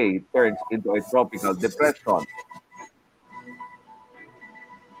LPA turns into a tropical depression.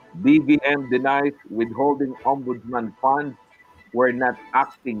 DBM denies withholding ombudsman funds were not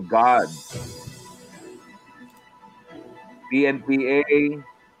acting God. PNPA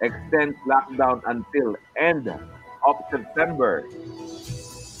extends lockdown until end of September.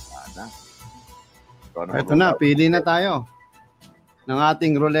 Ito na, pili na tayo ng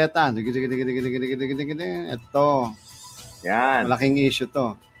ating ruleta. Ito. Yan. Malaking issue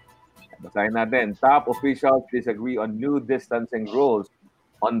to. Basahin natin. Top officials disagree on new distancing rules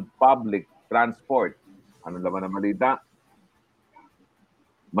on public transport. Ano laman ang malita?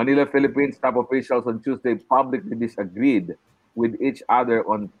 Manila, Philippines top officials on Tuesday publicly disagreed with each other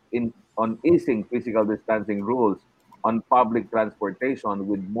on easing physical distancing rules on public transportation,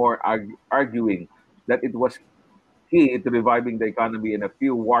 with more arguing that it was key to reviving the economy and a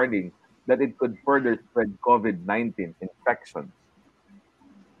few warning that it could further spread COVID-19 infections.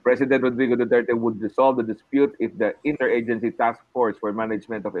 President Rodrigo Duterte would resolve the dispute if the Interagency Task Force for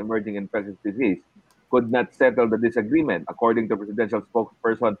Management of Emerging Infectious Disease could not settle the disagreement, according to presidential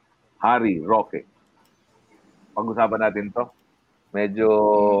spokesperson Harry Roque. Pag-usapan natin to. Medyo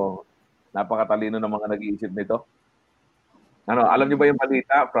napakatalino ng mga nag-iisip nito. Ano, alam niyo ba yung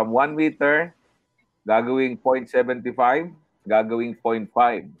balita? From 1 meter, gagawing 0.75, gagawing 0.5,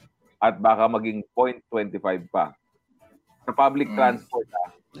 at baka maging 0.25 pa. Sa public transport,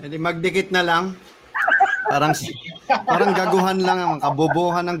 Hindi, magdikit na lang. Parang gaguhan lang, ang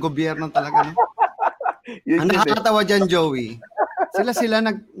kabobohan ng gobyerno talaga. No? Ang nakakatawa dyan, Joey, sila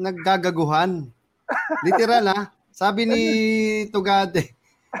naggagaguhan. Literal, ha? Sabi ni Tugade,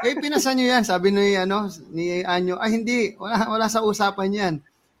 pinasa nyo yan. Sabi ni Anyo, hindi, wala sa usapan yan.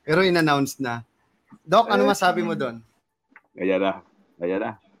 Pero in-announce na. Doc, ano masabi mo doon? Kaya na.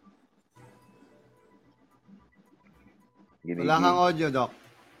 Wala kang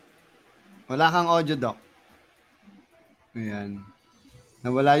audio, Doc. Ayan.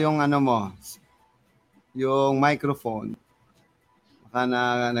 Nawala yung mo, yung microphone. Baka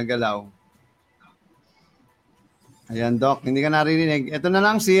nagalaw. Ayan, Doc. Hindi ka naririnig. Ito na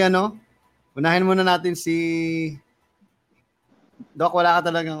lang unahin muna natin si Doc. Wala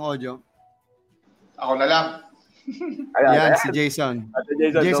ka talagang audio. Ako na lang. Ayan, si Jason.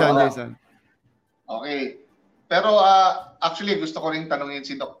 Jason. Okay. Pero actually, gusto ko rin tanungin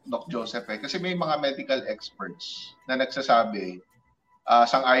si Doc Joseph kasi may mga medical experts na nagsasabi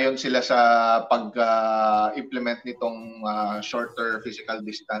sang-ayon sila sa pag-implement nitong shorter physical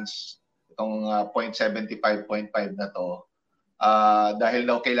distance, itong 0.75, 0.5 na to, dahil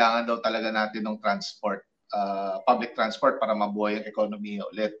daw kailangan daw talaga natin ng transport, public transport para mabuhay ang economy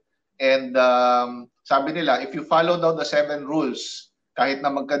ulit. And sabi nila, if you follow daw the 7 rules, kahit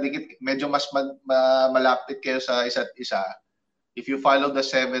na magkadikit, medyo mas malapit kayo sa isa't isa. If you follow the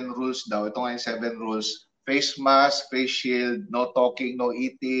 7 rules daw, ito nga yung 7 rules, face mask, face shield, no talking, no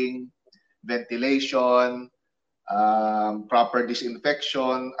eating, ventilation, proper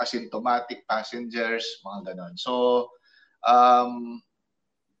disinfection, asymptomatic passengers, mga ganon. So,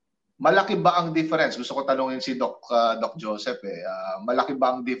 malaki ba ang difference? Gusto ko tanungin si Doc Joseph. Malaki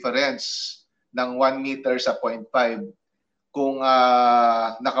ba ang difference ng 1 meter sa 0.5 kung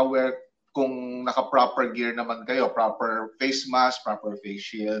naka-proper gear naman kayo, proper face mask, proper face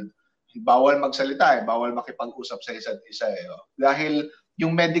shield? Bawal magsalita bawal makipag-usap sa isa't isa Dahil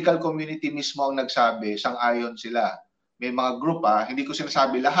yung medical community mismo ang nagsabi, sang-ayon sila. May mga group, hindi ko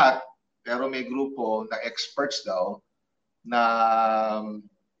sinasabi lahat, pero may grupo na experts daw na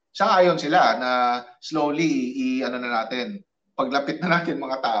sang-ayon sila na slowly na natin, paglapit na natin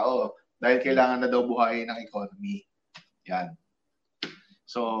mga tao dahil kailangan na daw buhayin ng economy. Yan.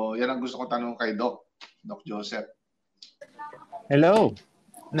 So, yan ang gusto ko tanong kay Doc Joseph. Hello.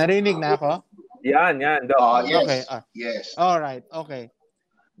 Narinig na ako? Yan, Doc. Yes. Okay. Yes. All right. Okay.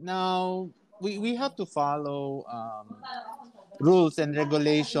 Now, we have to follow rules and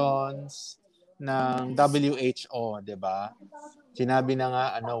regulations ng WHO, 'di ba? Sinabi na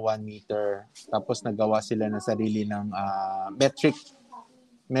nga 1 meter. Tapos nagawa sila ng sarili ng metric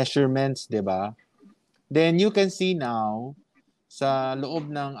measurements, 'di ba? Then you can see now sa loob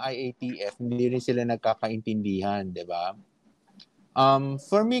ng IATF hindi rin sila nagkakaintindihan, 'di ba?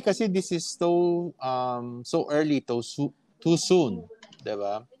 For me kasi this is so early, too soon, 'di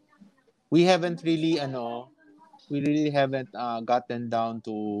ba? We really haven't gotten down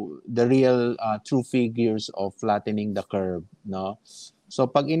to the real true figures of flattening the curve, no? So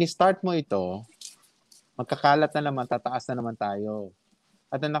pag ini-start mo ito, magkakalat na naman, tataas na naman tayo.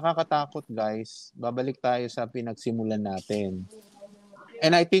 At ang nakakatakot, guys, babalik tayo sa pinagsimulan natin.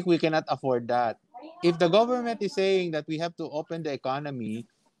 And I think we cannot afford that. If the government is saying that we have to open the economy,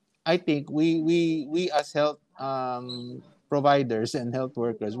 I think we as health providers and health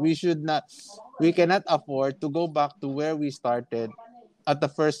workers, we cannot afford to go back to where we started at the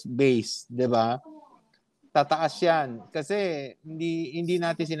first base, 'di ba? Tataas 'yan kasi hindi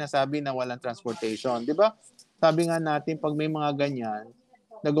natin sinasabi na walang transportation, 'di ba? Sabi nga natin pag may mga ganyan,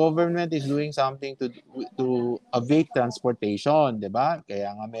 the government is doing something to evade transportation, 'di ba?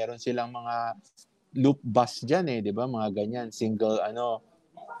 Kaya nga meron silang mga loop bus diyan 'di ba? Mga ganyan, single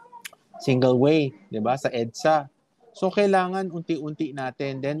way, 'di ba? Sa EDSA. So, kailangan unti-unti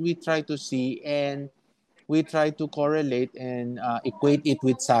natin. Then, we try to see and we try to correlate and equate it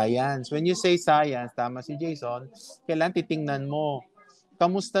with science. When you say science, tama si Jason, kailangan titingnan mo.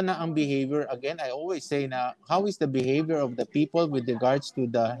 Kamusta na ang behavior? Again, I always say na, how is the behavior of the people with regards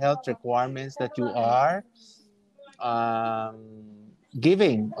to the health requirements that you are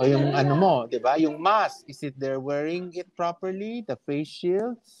giving? O yung di ba? Yung mask, is it they're wearing it properly? The face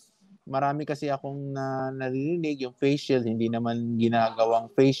shield? Marami kasi akong narinig yung face shield, hindi naman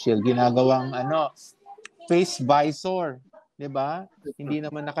ginagawang face shield, ginagawang face visor, 'di ba? Hindi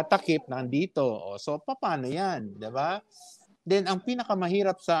naman nakatakip nandito. So paano 'yan, 'di ba? Then ang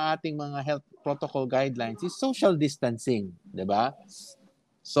pinakamahirap sa ating mga health protocol guidelines is social distancing, 'di ba?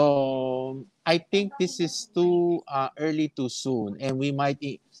 So I think this is too early, too soon, and we might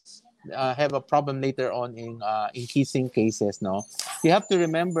have a problem later on in increasing cases, no? You have to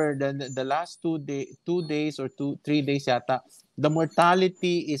remember that the last 2 days or 3 days yata, the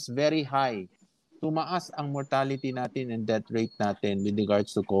mortality is very high. Tumaas ang mortality natin and death rate natin with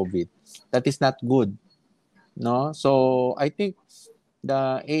regards to COVID. That is not good, no? So I think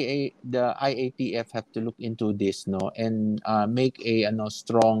the IATF have to look into this, no, and make a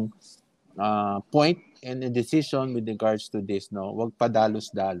strong point and a decision with regards to this, no? Wag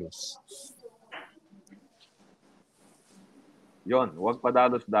padalos-dalos. Yon, wag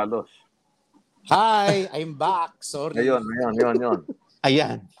padalos-dalos. Hi, I'm back. Sorry. Ayun.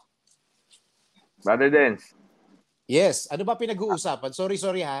 Ayan. Brother Dens. Yes, ano ba pinag-uusapan?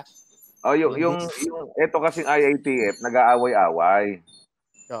 Sorry ha. Oh, yung ito kasing IATF nag-aaway-away.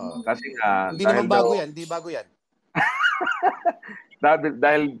 Kasi nga hindi naman bago yan.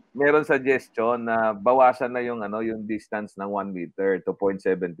 Dahil meron suggestion na bawasan na yung distance ng 1 meter to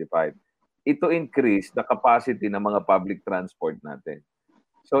 0.75. Ito increase the capacity ng mga public transport natin.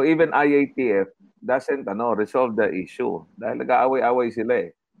 So even IATF doesn't resolve the issue dahil nag-aaway-away sila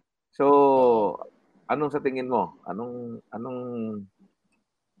eh. So anong sa tingin mo? Anong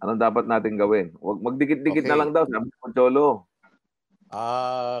dapat natin gawin? Wag magdikit-dikit na lang daw, sabi ko, Cholo.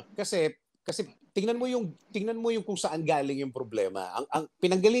 Kasi tingnan mo yung kung saan galing yung problema. Ang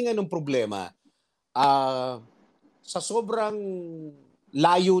pinanggalingan ng problema sa sobrang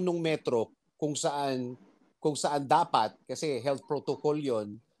layo ng metro kung saan dapat, kasi health protocol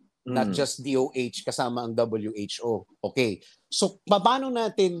 'yon, not just DOH kasama ang WHO. Okay. So paano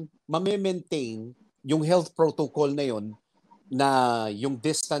natin ma-maintain yung health protocol na 'yon, na yung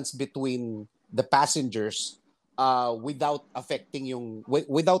distance between the passengers without affecting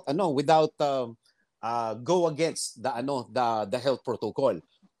without go against the health protocol.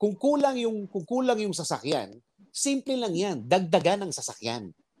 Kung kulang yung sasakyan, simple lang 'yan, dagdagan ng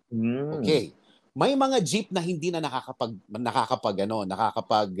sasakyan. Okay. May mga jeep na hindi na nakakapag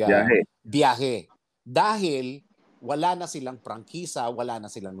biyahe dahil wala na silang prangkisa, wala na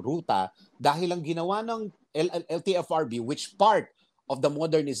silang ruta dahil ang ginawa ng LTFRB, which part of the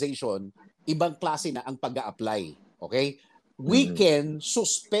modernization, ibang klase na ang pag-a-apply. Okay? We can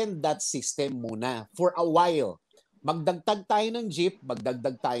suspend that system muna for a while. Magdagdag tayo ng jeep,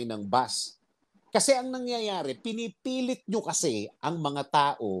 magdagdag tayo ng bus. Kasi ang nangyayari, pinipilit nyo kasi ang mga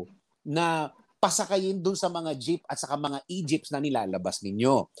tao na pasakayin dun sa mga jeep at saka mga e-jeeps na nilalabas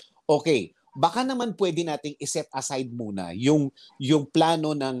ninyo. Okay, baka naman pwede nating i-set aside muna yung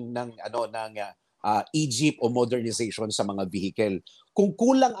plano ng e-jeep o modernization sa mga vehicle. Kung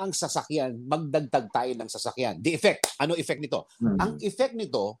kulang ang sasakyan, magdagdag tayo ng sasakyan. The effect, ano effect nito? Ang effect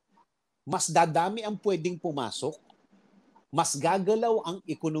nito, mas dadami ang pwedeng pumasok, mas gagalaw ang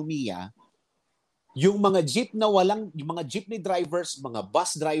ekonomiya, yung mga jeepney drivers, mga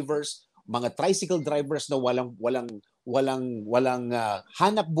bus drivers, mga tricycle drivers na walang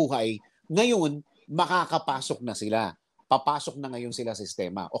hanap buhay, ngayon makakapasok na sila. Papasok na ngayon sila sa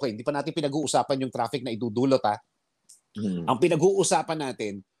sistema. Okay, hindi pa natin pinag-uusapan yung traffic na idudulot ha. Ang pinag-uusapan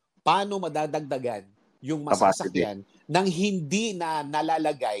natin, paano madadagdagan yung masasakyan nang hindi na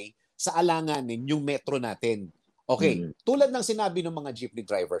nalalagay sa alanganin yung metro natin. Okay, tulad ng sinabi ng mga jeepney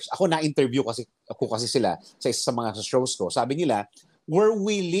drivers, ako na-interview kasi sila sa isa sa mga shows ko. Sabi nila, we're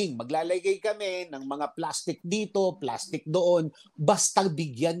willing, maglalagay kami ng mga plastic dito, plastic doon, basta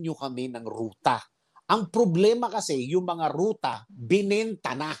bigyan nyo kami ng ruta. Ang problema kasi, yung mga ruta,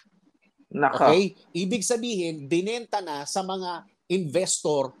 binenta na. Okay? Ibig sabihin, binenta na sa mga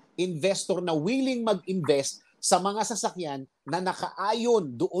investor na willing mag-invest sa mga sasakyan na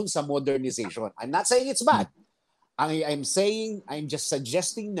nakaayon doon sa modernization. I'm not saying it's bad. I'm just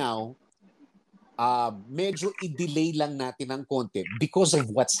suggesting now, medyo i-delay lang natin ng konti because of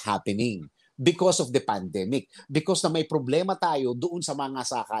what's happening, because of the pandemic, because na may problema tayo doon sa mga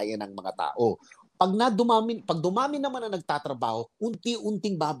sakayan ng mga tao. Pag dumami naman na nagtatrabaho,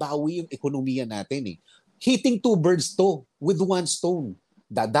 unti-unting babawi yung ekonomiya natin eh. Hitting two birds to with one stone.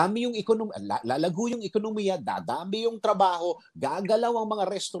 Dadami yung ekonomiya, lalago yung ekonomiya, dadami yung trabaho, gagalaw ang mga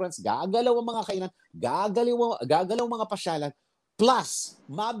restaurants, gagalaw ang mga kainan, gagalaw ang mga pasyalan. Plus,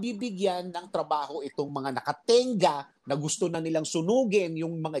 mabibigyan ng trabaho itong mga nakatenga na gusto na nilang sunugin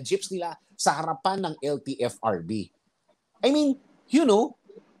yung mga jeeps nila sa harapan ng LTFRB. I mean,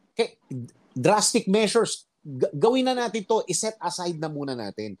 drastic measures. Gawin na natin to, iset aside na muna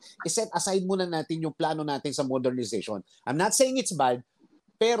natin. Iset aside muna natin yung plano natin sa modernization. I'm not saying it's bad,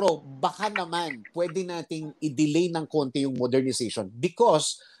 pero baka naman pwede nating i-delay ng konti yung modernization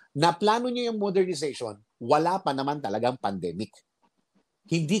because na plano nyo yung modernization, wala pa naman talagang pandemic.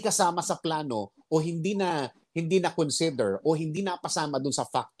 Hindi kasama sa plano o hindi na consider o hindi napasama dun sa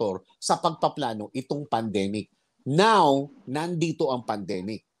factor sa pagpaplano itong pandemic. Now, nandito ang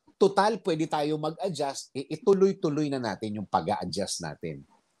pandemic. Total, pwede tayo mag-adjust, ituloy-tuloy na natin yung pag-a-adjust natin.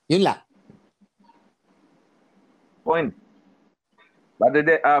 Yun lang. Point.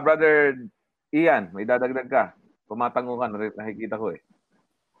 Brother Ian, may dadagdag ka. Pumatango ka, nakikita ko eh.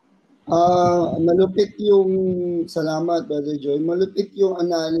 Malupit yung, salamat Brother Joy, malupit yung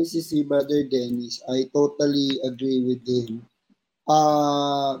analysis si Brother Dennis. I totally agree with him.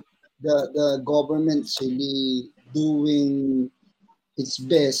 The government's really doing its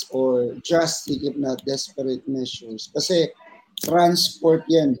best or drastic if not desperate measures. Kasi transport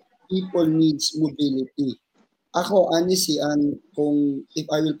yan. People needs mobility. Ako, honestly, kung if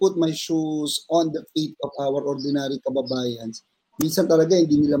I will put my shoes on the feet of our ordinary kababayans, minsan talaga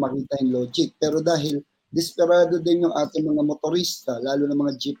hindi nila makita yung logic. Pero dahil desperado din yung ating mga motorista, lalo na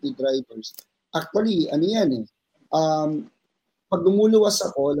mga jeepney drivers. Actually, ano yan eh. Pag lumuluwas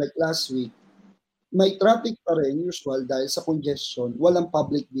ako, like last week, may traffic pa rin usual dahil sa congestion. Walang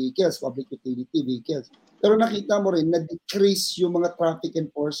public vehicles, public utility vehicles. Pero nakita mo rin, na-decrease yung mga traffic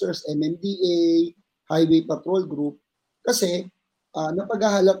enforcers, MMDA, Highway Patrol Group, kasi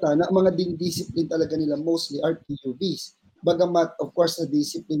napaghahalata na mga din-discipline talaga nila mostly are PUVs. Bagamat, of course,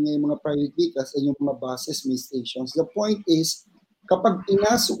 na-discipline nga yung mga private vehicles at yung mga buses, may stations. The point is, kapag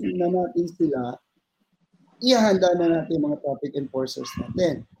pinasok na natin sila, ihahanda na natin yung mga traffic enforcers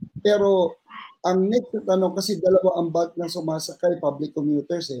natin. Pero, ang next na tanong, kasi dalawa ang bulk ng sumasakay, public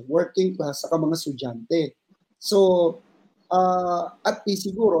commuters, working class, saka mga estudyante. So, at least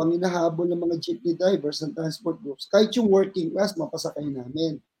siguro, ang hinahabol ng mga jeepney drivers ng transport groups, kahit yung working class, mapasakay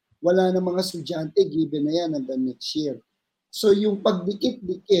namin. Wala na mga estudyante, given na yan hanggang next year. So, yung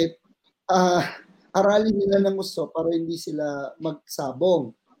pagdikit-dikit, aralin nila ng gusto para hindi sila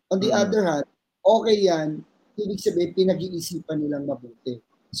magsabong. On the other hand, okay yan, ibig sabihin, pinag-iisipan nilang mabuti.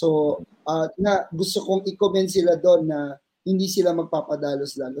 So, gusto kong i-comment sila doon na hindi sila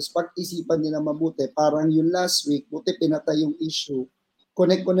magpapadalos-dalos. Pag-isipan nila mabuti, parang yung last week, buti pinatay yung issue,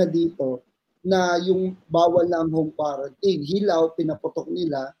 connect ko na dito, na yung bawal na ang home quarantine. Hilaw, pinaputok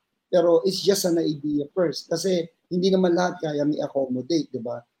nila, pero it's just an idea first. Kasi hindi naman lahat kaya may accommodate, di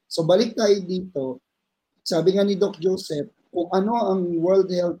ba? So balik tayo dito, sabi nga ni Doc Joseph, kung ano ang World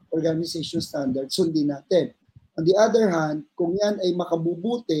Health Organization standard, sundin natin. On the other hand, kung yan ay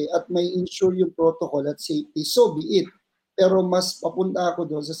makabubuti at may ensure yung protocol at safety, so be it. Pero mas papunta ako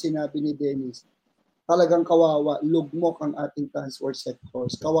doon sa sinabi ni Dennis, talagang kawawa, lugmok ang ating transport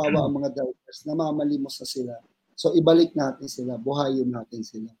sectors, kawawa ang mga drivers, namamalimos na sila. So ibalik natin sila, buhayin natin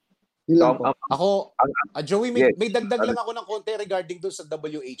sila. Ako, Joey, may dagdag lang ako ng konti regarding doon sa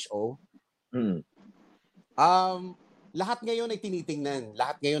WHO. Lahat ngayon ay tinitingnan,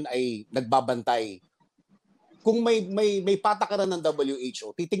 lahat ngayon ay nagbabantay. Kung may patakaran ng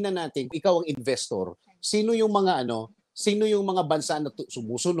WHO, titingnan natin, ikaw ang investor, sino yung mga bansa na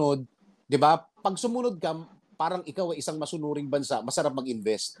sumusunod, 'di ba? Pag sumunod ka, parang ikaw ay isang masunuring bansa, masarap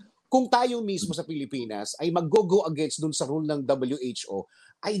mag-invest. Kung tayo mismo sa Pilipinas ay mag-go against dun sa rule ng WHO,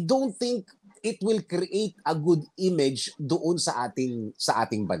 I don't think it will create a good image doon sa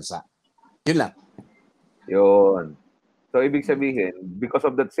ating bansa. Yun lang. Yun. So, ibig sabihin, because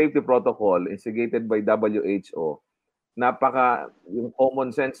of that safety protocol instigated by WHO, yung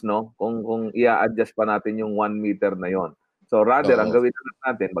common sense, no? Kung i-adjust pa natin yung 1 meter na yon. So, rather, ang gawin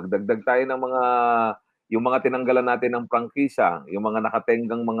natin, magdagdag tayo ng yung mga tinanggalan natin ng prangkisa, yung mga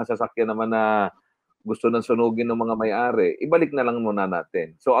nakatenggang mga sasakyan naman na gusto nang sunugin ng mga may-ari, ibalik na lang muna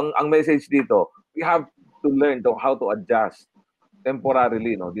natin. So, ang message dito, we have to learn how to adjust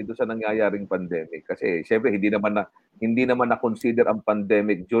temporarily, no, dito sa nangyayaring pandemic. Kasi syempre hindi naman na consider ang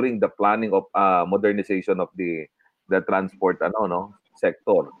pandemic during the planning of modernization of the transport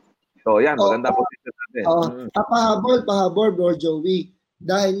sector. So yan, maganda po dito natin. Pahabol Bro Joey,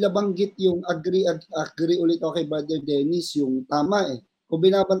 dahil nabanggit yung agree ulit ako kay Brother Dennis, yung tama kung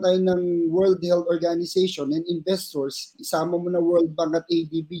binabantayan ng World Health Organization and investors, isama mo na World Bank at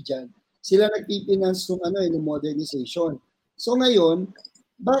ADB dyan, sila nagpipinance ng modernization. So ngayon,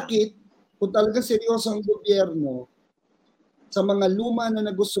 bakit kung talagang seryoso ang gobyerno sa mga luma na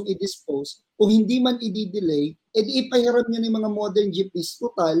gustong i-dispose, kung hindi man i-delay, edi ipahiram nyo ng mga modern jeepneys.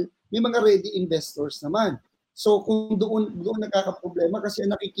 Total, may mga ready investors naman. So kung doon nakakaproblema, kasi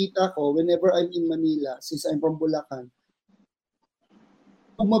nakikita ko whenever I'm in Manila, since I'm from Bulacan,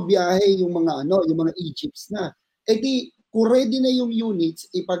 bumabiyahe yung mga e-jeeps na. Edi kung ready na yung units,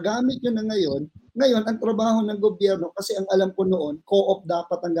 ipagamit nyo na ngayon. Ngayon, ang trabaho ng gobyerno, kasi ang alam ko noon, co-op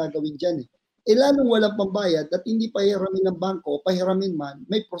dapat ang gagawin dyan. Lalong walang pambayad at hindi pahiramin ng bangko, pahiramin man,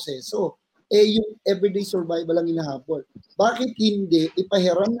 may proseso. Yung everyday survival lang hinahabol. Bakit hindi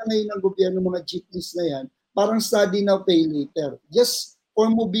ipahiram na ngayon ng gobyerno mga jeepneys na yan, parang study now, pay later. Just for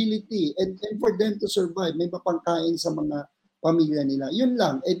mobility and for them to survive, may mapangkain sa mga pamilya nila. Yun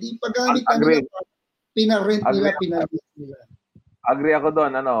lang. Di pagamit na nila, pinarent nila, pinarent nila. Agree ako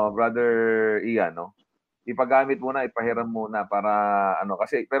doon, Brother Ian, no? Ipagamit muna, ipahiram muna para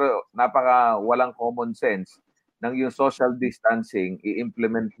kasi pero napaka walang common sense nang yung social distancing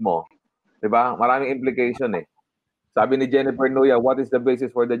i-implement mo. 'Di ba? Maraming implication Sabi ni Jennifer Nuya, what is the basis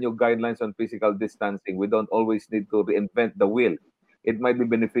for the new guidelines on physical distancing? We don't always need to reinvent the wheel. It might be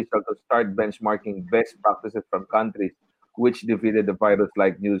beneficial to start benchmarking best practices from countries which defeated the virus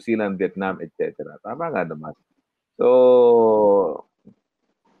like New Zealand, Vietnam, etc. Tama nga naman. So,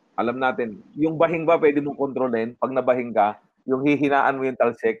 alam natin, yung bahing ba pwede mong kontrolin? Pag nabahing ka, yung hihinaan mo yung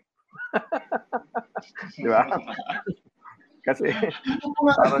talsik. Di ba? Kasi,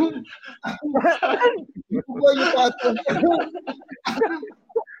 parang...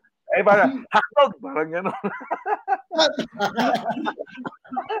 parang, haknog! Parang gano'n.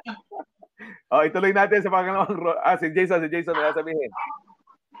 Ituloy natin sa pangalawang... si Jason na sabihin.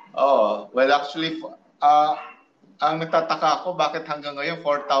 Well, actually, ang nagtataka ako, bakit hanggang ngayon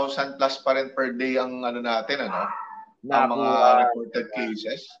 4,000 plus pa rin per day ang natin, ang mga reported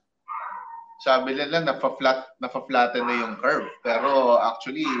cases. Sabi nila, nafa-flatten na yung curve. Pero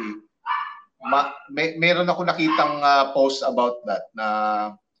actually, meron ako nakitang post about that na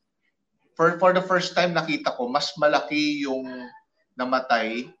for the first time nakita ko, mas malaki yung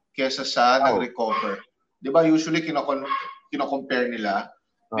namatay kesa sa nag-recover. Di ba usually kino-compare nila?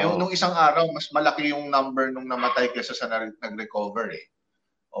 Nung isang araw, mas malaki yung number nung namatay kesa sa nag-recover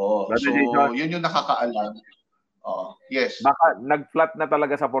So, yun yung nakakaalam. Yes. Baka nag-flat na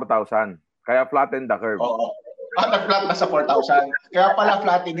talaga sa 4,000. Kaya flatten the curve. Nag-flat na sa 4,000. Kaya pala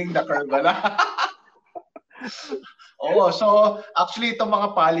flattening the curve. Oo, so actually itong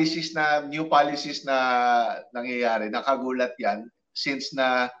mga new policies na nangyayari, nakagulat yan since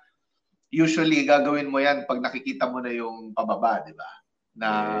na usually gagawin mo yan pag nakikita mo na yung pababa, di ba?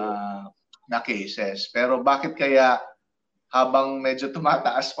 Na cases. Pero bakit kaya habang medyo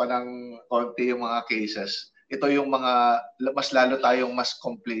tumataas pa ng konti yung mga cases, ito yung mas lalo tayong mas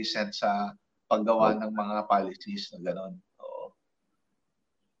complacent sa paggawa ng mga policies na gano'n.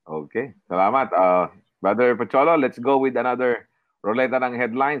 Okay. Salamat. Brother Pacholo, let's go with another roleta ng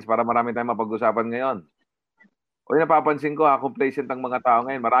headlines para marami tayong mapag-usapan ngayon. Napapansin ko, complacent ang mga tao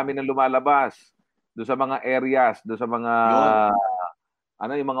ngayon. Marami nang lumalabas doon sa mga areas, doon sa mga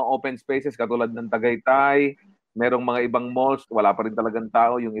yung mga open spaces katulad ng Tagaytay, merong mga ibang malls, wala pa rin talagang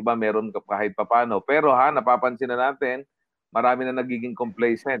tao, yung iba meron kahit papano. Pero napapansin na natin, marami na nagiging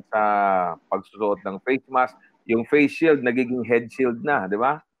complacent sa pagsusuot ng face mask. Yung face shield nagiging head shield na, di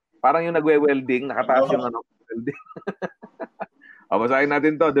ba? Parang yung nagwe-welding, nakataas yung welding. Basahin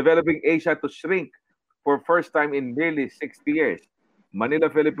natin to. Developing Asia to shrink for first time in nearly 60 years. Manila,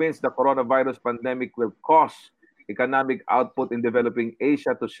 Philippines, the coronavirus pandemic will cause economic output in developing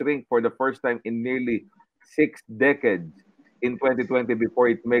Asia to shrink for the first time in nearly 6 decades in 2020 before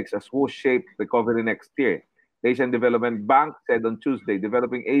it makes a swoosh-shaped recovery next year. The Asian Development Bank said on Tuesday,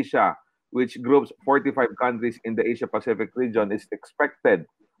 developing Asia, which groups 45 countries in the Asia-Pacific region, is expected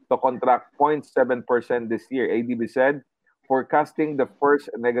to contract 0.7% this year. ADB said, forecasting the first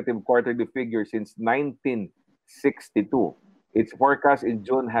negative quarterly figure since 1962. Its forecast in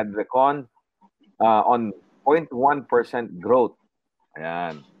June had reckoned on 0.1% growth.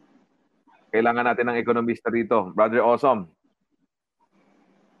 Ayan. Kailangan natin ng ekonomista rito. Brother Awesome.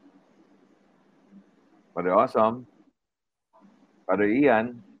 Brother Awesome. Brother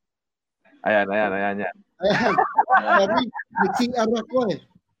Ian. Ayan. Ayan. Nag-CR ako eh.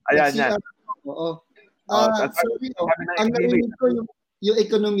 Ayan. Oo. Sorry, ang narinig ko yung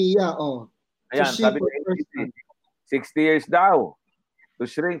ekonomiya. Ayan, sabi ko 60 years daw. To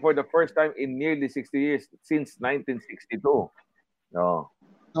shrink for the first time in nearly 60 years since 1962. No.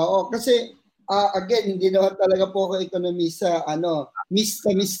 Oo, kasi again, hindi naman talaga po ako ekonomista.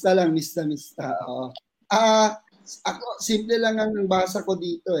 Mista lang. Oo. Ako, simple lang ang basa ko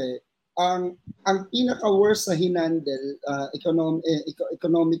dito eh. Ang pinaka-worst na hinandle,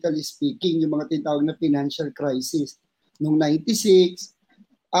 economically speaking, yung mga tinatawag na financial crisis noong 96,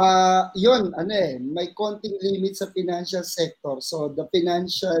 may konting limit sa financial sector. So the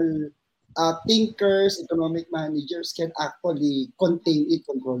financial thinkers, economic managers can actually contain it,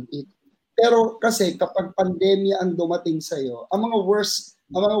 control it. Pero kasi kapag pandemya ang dumating sa'yo, ang mga worst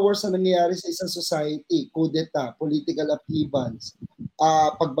na nangyayari sa isang society, kudeta, political upheavals,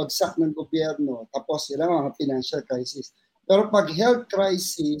 pagbagsak ng gobyerno, tapos mga financial crisis. Pero pag health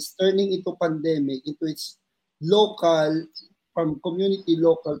crisis, turning into pandemic, into its local, from community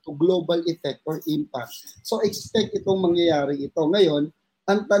local to global effect or impact. So expect itong mangyayari ito. Ngayon,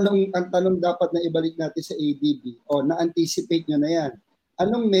 ang tanong dapat na ibalik natin sa ADB, na-anticipate nyo na yan.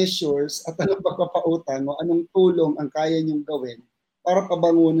 Anong measures at anong pagpapautang o anong tulong ang kaya nyong gawin para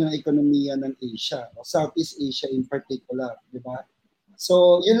pabangunan ang ekonomiya ng Asia, o Southeast Asia in particular, di ba?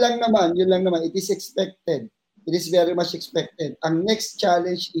 So, yun lang naman, it is expected. It is very much expected. Ang next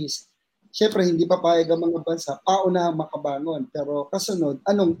challenge is, syempre, hindi papayag ang mga bansa, paunahang makabangon. Pero kasunod,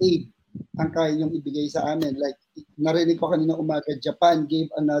 anong aid ang kaya niyong ibigay sa amin? Like, narinig ko kanina umaga, Japan gave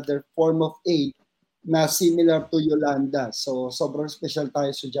another form of aid na similar to Yolanda. So, sobrang special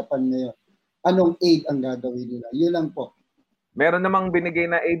tayo sa Japan ngayon. Anong aid ang gagawin nila? Yun lang po. Meron namang binigay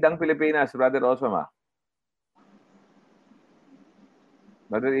na aid ang Pilipinas, Brother Osama.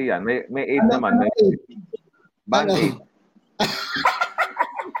 Brother Ian, may aid naman. May band-aid.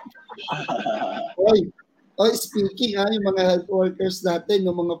 Speaking yung mga health workers natin,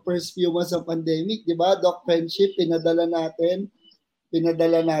 yung mga first few months of pandemic, di ba? Doc Friendship, pinadala natin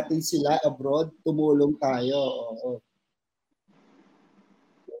sila abroad, tumulong tayo. Oo.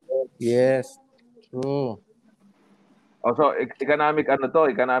 Yes, true. So, economic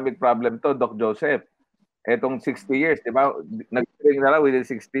problem to, Doc Joseph. Etong 60 years, di ba? Nag-train na lang within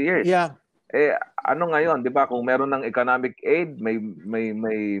 60 years. Yeah. Ano ngayon, di ba? Kung meron ng economic aid, may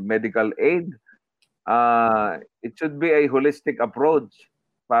medical aid, it should be a holistic approach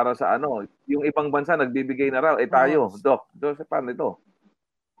para sa yung ibang bansa nagbibigay na raw. Tayo, Doc Joseph, paano ito?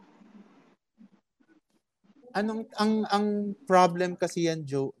 Ang problem kasi yan,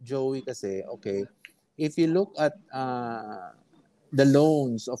 Joey, kasi, okay, if you look at the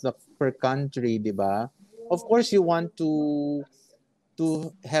loans of the per country, di ba? Of course, you want to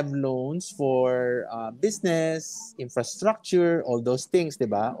have loans for business, infrastructure, all those things, di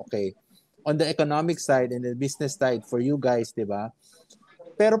ba? Okay. on the economic side and the business side for you guys, 'di ba?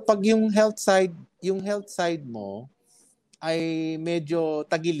 Pero pag yung health side mo ay medyo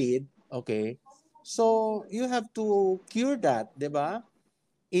tagilid, okay? So you have to cure that, 'di ba?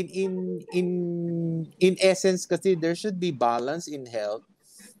 In essence kasi there should be balance in health,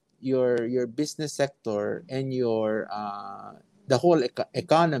 your business sector and your the whole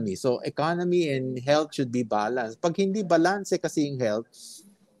economy. So economy and health should be balanced. Pag hindi balance kasi yung health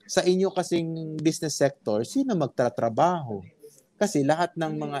sa inyo kasing business sector, sino magtatrabaho? Kasi lahat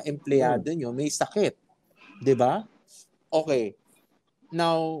ng mga empleyado nyo may sakit, 'di ba? Okay.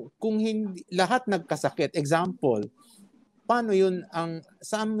 Now, kung hindi lahat nagkasakit, example, paano yun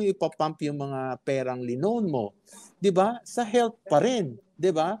saan mo ipapump yung mga perang linon mo? 'Di ba? Sa health pa rin,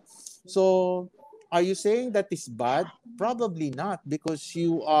 'di ba? So, are you saying that is bad? Probably not, because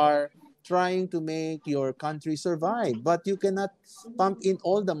you are trying to make your country survive, but you cannot pump in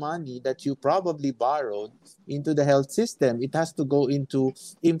all the money that you probably borrowed into the health system. It has to go into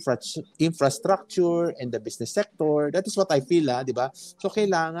infrastructure and the business sector. That is what I feel, di ba? So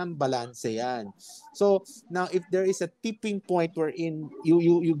kailangan balance yan. So now if there is a tipping point wherein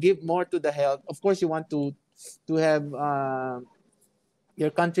you give more to the health, of course you want to have your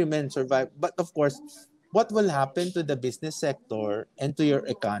countrymen survive, but of course what will happen to the business sector and to your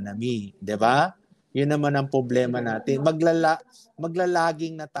economy, 'di ba? Yun naman ang problema natin.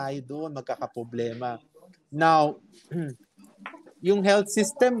 Maglalaging na tayo doon, magkakaproblema. Now, yung health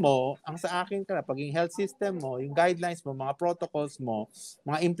system mo, ang sa akin pag yung health system mo, yung guidelines mo, mga protocols mo,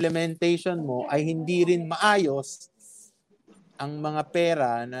 mga implementation mo ay hindi rin maayos, ang mga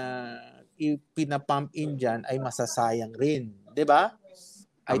pera na pinapump in dyan ay masasayang rin, 'di ba?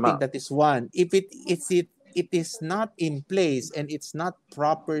 I think that is one. If it is not in place and it's not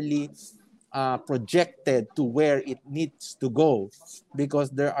properly projected to where it needs to go, because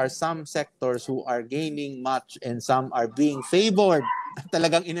there are some sectors who are gaining much and some are being favored.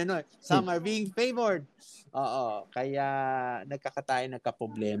 Talagang some are being favored. Kaya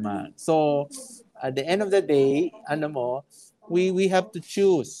nagkaproblema. So at the end of the day, we have to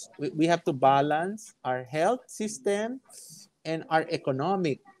choose. We have to balance our health system and our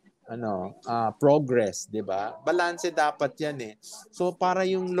economic progress, 'di ba? Balanse dapat 'yan eh. So para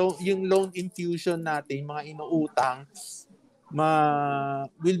yung loan infusion natin, mga inuutang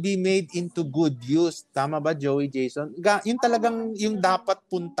will be made into good use. Tama ba, Joey, Jason? Yung talagang yung dapat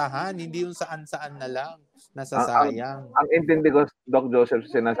puntahan, hindi yung saan-saan na lang nasasayang. Ang intindi ko, Doc Joseph,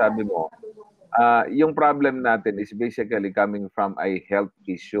 sinasabi mo, yung problem natin is basically coming from a health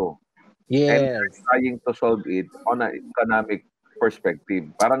issue. Yes. And they're trying to solve it on an economic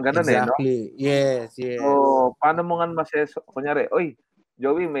perspective. Parang ganun exactly. No? Yes. So, paano mo nga kunyari, oy,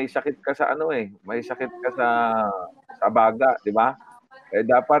 Joey, may sakit ka sa may sakit ka sa baga, di ba?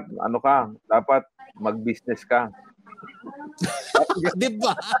 Dapat, dapat mag-business ka. Di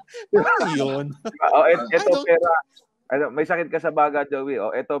ba? Ano yun? Ito pera. May sakit ka sa baga, Joey.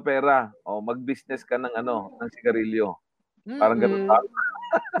 Ito pera. Mag-business ka ng sigarilyo. Parang ganun ba?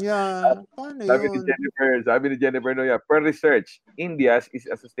 Yeah, paano sabi yun? Ni Jennifer Noya, per research, India's is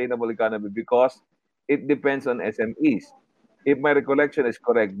a sustainable economy because it depends on SMEs. If my recollection is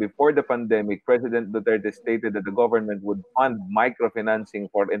correct, before the pandemic, President Duterte stated that the government would fund microfinancing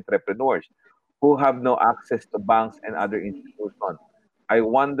for entrepreneurs who have no access to banks and other institutions. I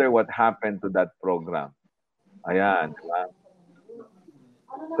wonder what happened to that program. Ayan, diba?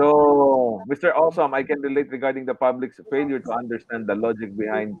 So, Mr. Awesome, I can relate regarding the public's failure to understand the logic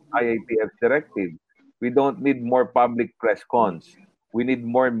behind IATF's directive. We don't need more public press cons. We need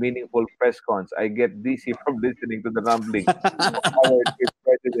more meaningful press cons. I get dizzy from listening to the rambling of our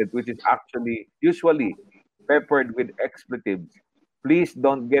president, which is usually peppered with expletives. Please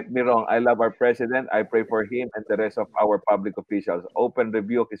don't get me wrong. I love our president. I pray for him and the rest of our public officials. Open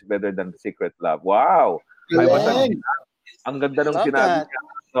rebuke is better than secret love. Wow! Ang ganda ng sinabi niya.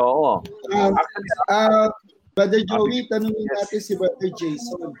 Oo. Brother Joey, tanungin natin si Brother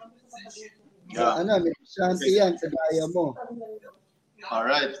Jason. Negosyante yan, kagaya mo.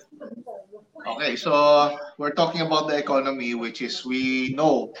 Alright. Okay, so we're talking about the economy, which is we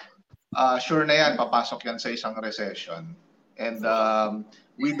know, sure na yan, papasok yan sa isang recession. And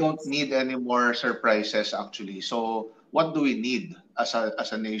we don't need any more surprises actually. So what do we need as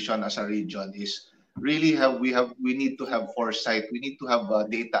a nation, as a region is really we need to have foresight. We need to have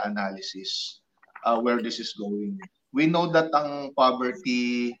data analysis where this is going. We know that ang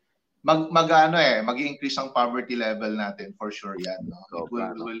poverty mag-increase ang poverty level natin for sure yan. No?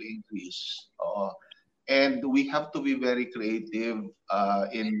 It will increase. And we have to be very creative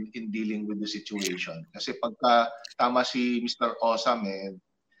in dealing with the situation. Kasi pagka tama si Mr. Awesome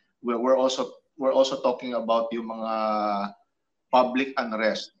we're also talking about yung mga public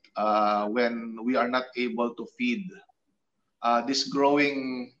unrest when we are not able to feed this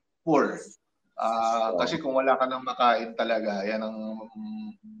growing poor. Kasi kung wala ka nang makain talaga, yan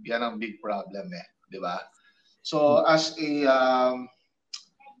ang big problem di ba? So as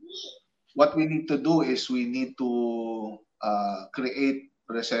what we need to do is we need to create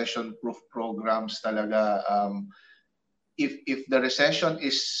recession-proof programs talaga. If the recession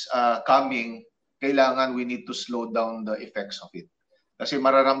is coming, kailangan we need to slow down the effects of it. Kasi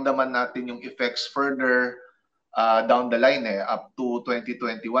mararamdaman natin yung effects further down the line up to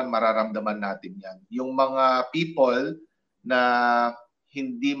 2021 mararamdaman natin yan. Yung mga people na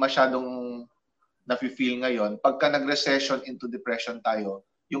hindi masyadong nafe-feel ngayon, pagka nag-recession into depression tayo,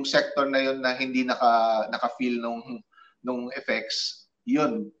 yung sector na yun na hindi naka-feel nung effects,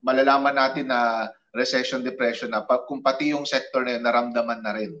 yun, malalaman natin na recession, depression na, kung pati yung sector na yun, naramdaman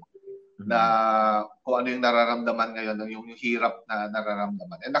na rin. Na kung ano yung nararamdaman ngayon, yung hirap na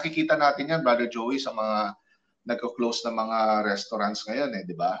nararamdaman. And nakikita natin yan, Brother Joey, sa mga nagko-close na mga restaurants ngayon,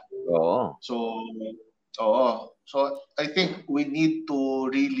 di ba? Oo. So I think we need to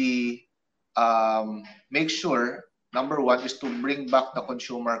really make sure, number one, is to bring back the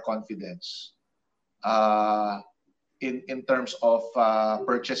consumer confidence in terms of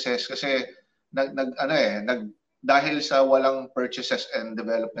purchases. Kasi dahil sa walang purchases and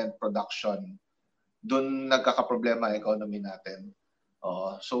development production, dun nagkakaproblema ang economy natin.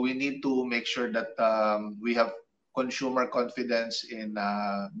 So we need to make sure that we have consumer confidence in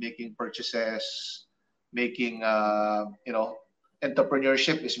making purchases, making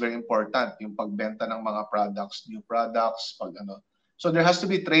entrepreneurship is very important. Yung pagbenta ng mga products, new products, So there has to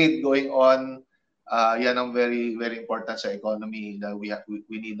be trade going on. Yan ang very very important sa economy that we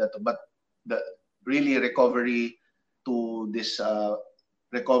need that. But the really recovery to this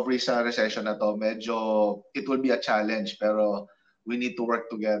recovery sa recession na to, medyo it will be a challenge, pero we need to work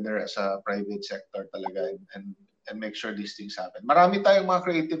together as a private sector talaga and make sure these things happen. Marami tayong mga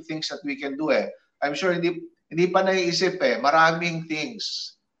creative things that we can do I'm sure hindi pa naiisip maraming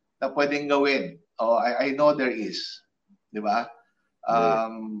things na pwedeng gawin. I know there is. Di ba?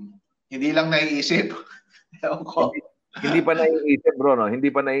 Hindi lang naiisip. Hindi pa naiisip, bro, no?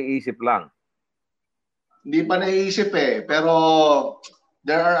 Hindi pa naiisip lang. Hindi pa naiisip pero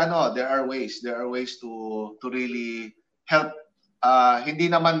there are ways to really help. Hindi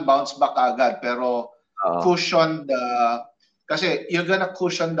naman bounce back agad, pero cushion kasi you're gonna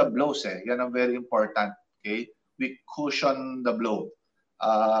cushion the blows yan ang very important. Okay, we cushion the blow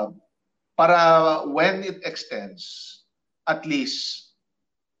para when it extends, at least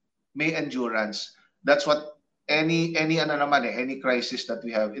may endurance. That's what any crisis that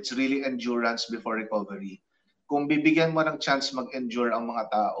we have, it's really endurance before recovery. Kung bibigyan mo ng chance mag-endure ang mga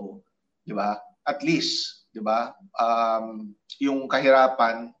tao, di ba? At least, di ba? Yung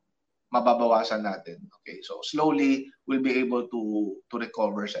kahirapan mababawasan natin. Okay, so slowly we'll be able to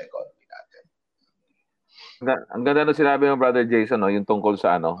recover sa economy natin. Ang ganda ng sinabi ng Brother Jason, yung tungkol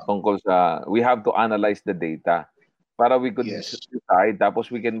sa we have to analyze the data para we could decide,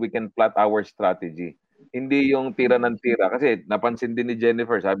 tapos we can plot our strategy. Hindi yung tira ng tira. Kasi napansin din ni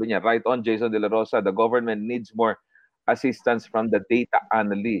Jennifer, sabi niya, right on, Jason De La Rosa, the government needs more assistance from the data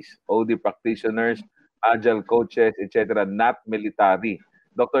analysts, OD practitioners, agile coaches, etc., not military.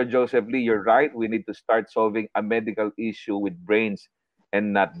 Dr. Joseph Lee, you're right. We need to start solving a medical issue with brains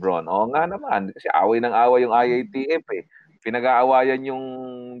and not brawn. Oo nga naman. Kasi away ng away yung IATF Pinag-aawayan yung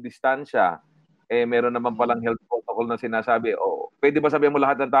distansya. Meron naman palang health protocol na sinasabi, pwede ba sabihin mo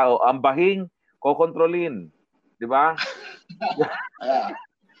lahat ng tao, ang bahing, kokontrolin. Di ba?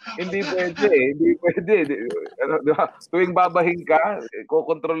 Hindi pwede. Hindi pwede. Diba? Tuwing babahing ka,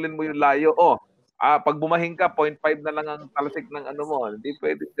 kokontrolin mo yung layo. Pag bumahing ka, 0.5 na lang ang talasik ng mo. Hindi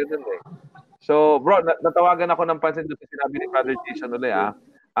pwede. Ganun So, bro, natawagan ako ng pansin doon sa sinabi ni Brother Jason ulit.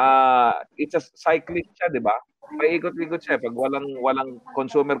 It's a cyclist siya, di ba? Paikot-ikot siya. Pag walang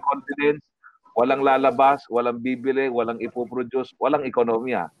consumer confidence, walang lalabas, walang bibili, walang ipoproduce, walang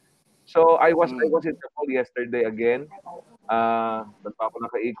ekonomiya. So, I was in the mall yesterday again. Nagpa ako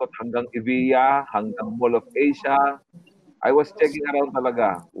nakaikot hanggang Evia, hanggang Mall of Asia. I was checking around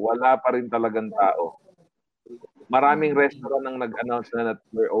talaga. Wala pa rin talagang tao. Maraming restaurant ang nag-announce na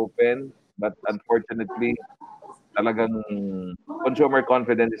we're open, but unfortunately, talagang consumer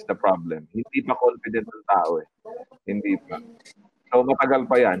confidence is the problem. Hindi pa confident ang tao Hindi pa. So matagal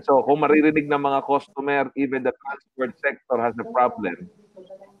pa yan. So kung maririnig ng mga customer, even the transport sector has a problem,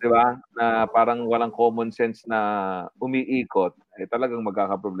 di ba? Na parang walang common sense na umiikot, talagang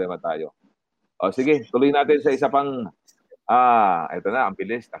magkakaproblema tayo. Sige, tuloy natin sa isa pang Ito na, ang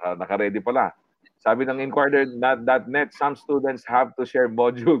bilis. Naka-ready pala. Sabi ng Inquirer.net, some students have to share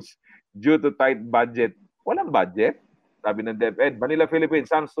modules due to tight budget. Walang budget? Sabi ng DepEd. Manila,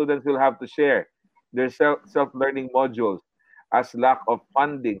 Philippines, some students will have to share their self-learning modules as lack of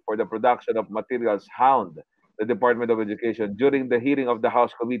funding for the production of materials hound the Department of Education during the hearing of the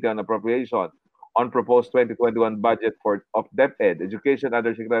House Committee on Appropriation on proposed 2021 budget of DepEd. Education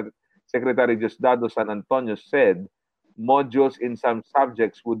Undersecretary Diosdado San Antonio said modules in some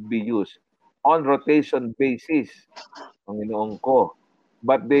subjects would be used on rotation basis. Panginoon ko.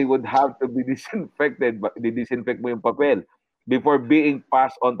 But they would have to be disinfected. Disinfect mo yung papel before being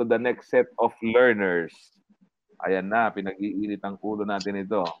passed on to the next set of learners. Ayan na, pinag-iinit ang ulo natin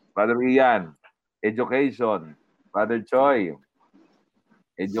ito. Brother Ian, education. Brother Choi,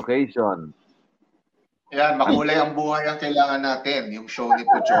 education. Yan, makulay ang buhay ang kailangan natin. Yung show ni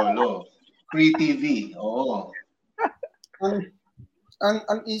Pocholo. Free TV. Oo.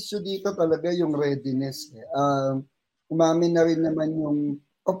 Ang issue dito talaga yung readiness. Umamin na rin naman yung,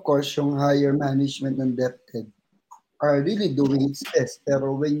 of course, yung higher management ng DepEd are really doing its best.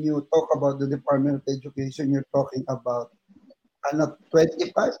 Pero when you talk about the Department of Education, you're talking about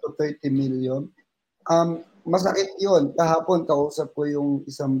 25 to 30 million. Masakit yun. Kahapon, kausap ko yung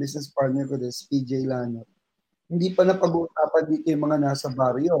isang business partner ko, this PJ Lano. Hindi pa na pag-uusapan dito yung mga nasa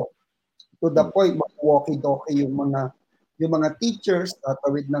baryo. To the point, mag-walkie-talkie yung mga teachers,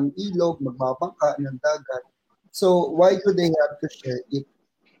 tatawid ng ilog, magbabangka ng dagat. So, why do they have to share it?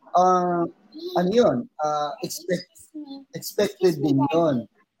 Expected din yun.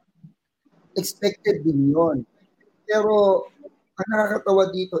 Expected din yun. Pero, ang nakakatawa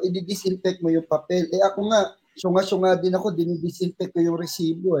dito, i-disinfect mo yung papel. Ako nga, syunga-syunga din ako, dinidisinfect ko yung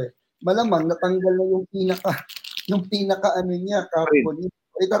resibo eh. Malamang, natanggal na yung pinaka ano niya, carbon.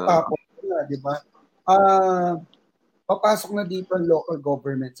 Itatapon na, di ba? Papasok na dito ang local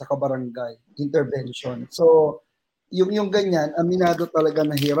government sa kabarangay intervention. So, yung ganyan, aminado talaga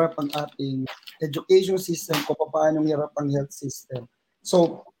na hirap ang ating education system kung paano hirap ang health system.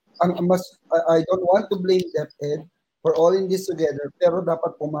 So, I don't want to blame DepEd for all in this together, pero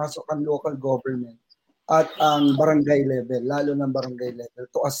dapat pumasok ang local government at ang barangay level, lalo ng barangay level,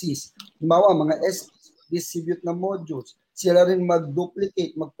 to assist. Halimbawa, mga SPs, distribute ng modules. Sila rin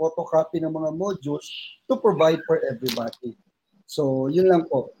mag-duplicate, mag-photocopy ng mga modules to provide for everybody. So, yun lang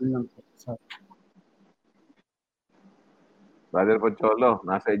po. Brother Pocholo,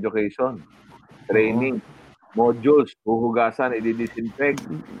 nasa education, training, modules, huhugasan, i-disinfect.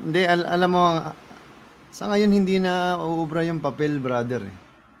 Hindi, alam mo, sa ngayon hindi na uubra yung papel, brother.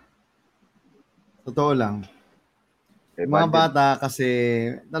 Totoo lang. Mga bata kasi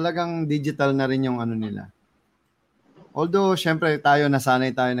talagang digital na rin yung ano nila. Although, syempre,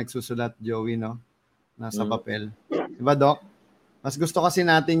 nasanay tayo nagsusulat, Joey, no? Nasa papel. Diba, Doc? Mas gusto kasi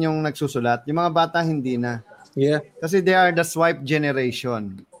natin yung nagsusulat. Yung mga bata, hindi na. Yeah. Kasi they are the swipe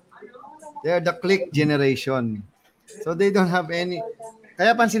generation. They are the click generation. So, they don't have any...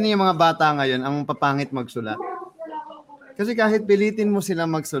 Kaya pansinin yung mga bata ngayon, ang papangit magsulat. Kasi kahit pilitin mo sila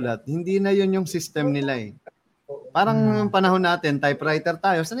magsulat, hindi na yun yung system nila eh. Parang panahon natin, typewriter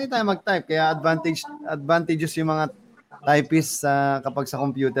tayo. Sanay tayo mag-type. Kaya advantages yung mga typist kapag sa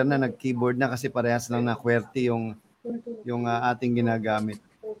computer na nag-keyboard na kasi parehas lang na QWERTY yung ating ginagamit.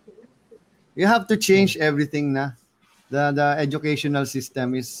 You have to change everything na. The educational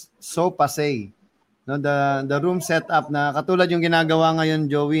system is so passé. No, the room setup na katulad yung ginagawa ngayon,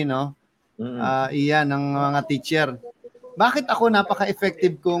 Joey, no? Iyan ng mga teacher. Bakit ako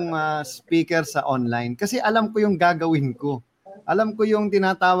napaka-effective kong speaker sa online? Kasi alam ko yung gagawin ko. Alam ko yung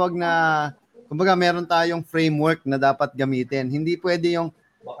tinatawag na, kumbaga meron tayong framework na dapat gamitin. Hindi pwede yung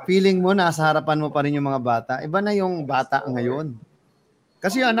feeling mo nasa harapan mo pa rin yung mga bata. Iba na yung bata ngayon.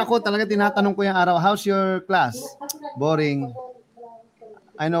 Kasi yung anak ko talaga tinatanong ko yung araw, how's your class? Boring.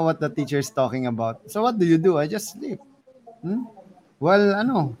 I know what the teacher is talking about. So what do you do? I just sleep. Well,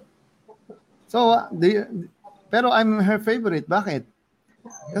 ano? So, pero I'm her favorite. Bakit?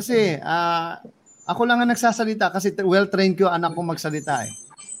 Kasi ako lang ang nagsasalita kasi well-trained ko anak ko magsalita eh.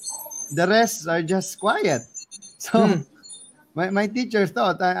 The rest are just quiet. So, my teacher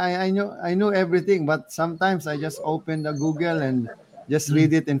thought I knew everything, but sometimes I just open the Google and just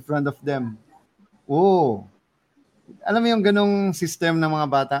read it in front of them. Oh. Alam mo yung ganong system ng mga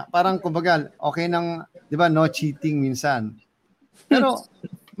bata? Parang kumbaga, okay nang, di ba, no cheating minsan. Pero,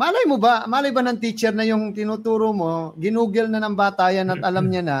 malay ba ng teacher na yung tinuturo mo, ginugel na ng bata yan at alam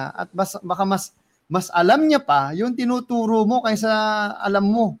niya na, at baka mas alam niya pa yung tinuturo mo kaysa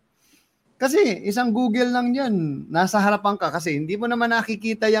alam mo. Kasi isang Google lang yan, nasa harapan ka kasi hindi mo naman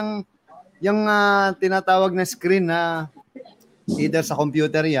nakikita yung tinatawag na screen na either sa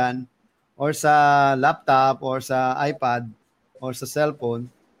computer yan, or sa laptop, or sa iPad, or sa cellphone,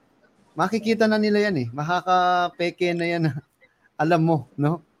 makikita na nila yan eh. Makakapeke na yan. Alam mo,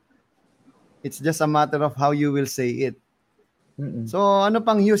 no? It's just a matter of how you will say it. So, ano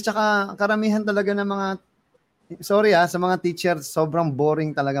pang use? Tsaka karamihan talaga ng mga, sa mga teacher, sobrang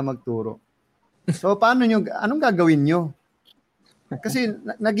boring talaga magturo. So, anong gagawin nyo? Kasi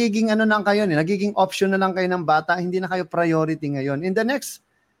nagiging nagiging option na lang kayo ng bata, hindi na kayo priority ngayon. In the next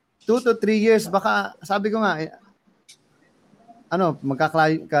 2 to 3 years, baka, sabi ko nga,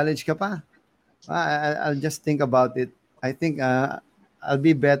 magka-college ka pa. I'll just think about it. I think I'll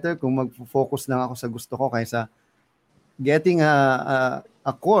be better kung mag-focus lang ako sa gusto ko kaysa getting a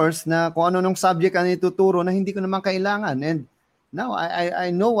course na kung ano nung subject ang ituturo na hindi ko naman kailangan. And now,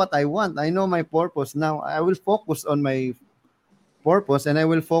 I know what I want. I know my purpose. Now, I will focus on my purpose and I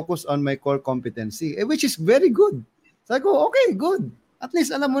will focus on my core competency, which is very good. Sabi ko, okay, good. At least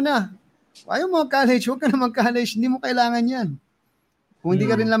alam mo na. Ayaw mo mag-college, huwag ka na mag-college. Hindi mo kailangan yan. Kung hindi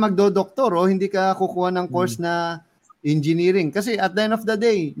ka rin lang magdo-doktor o hindi ka kukuha ng course na engineering. Kasi at the end of the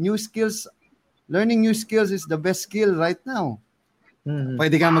day, learning new skills is the best skill right now.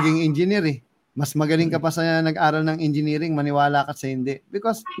 Pwede ka maging engineer eh. Mas magaling ka pa sa nag-aral ng engineering, maniwala ka sa hindi.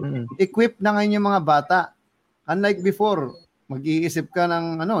 Because equipped na ngayon yung mga bata. Unlike before, mag-iisip ka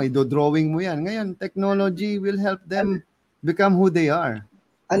ng i-drawing mo yan. Ngayon, technology will help them become who they are.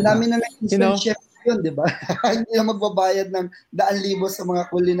 Ang dami na instant chef yun, di ba? Hindi na magbabayad ng 100,000 sa mga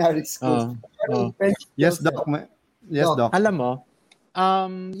culinary schools. Yes, Doc. Yes, Doc. Alam mo,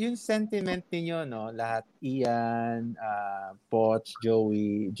 yung sentiment ninyo, no, lahat, Ian, Poch,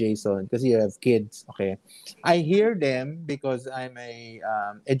 Joey, Jason, kasi you have kids, okay? I hear them because I'm a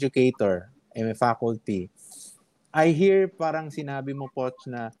educator, I'm a faculty. I hear parang sinabi mo, Poch,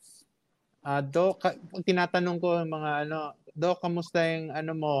 na Doc, tinatanong ko mga Doc, kamusta yung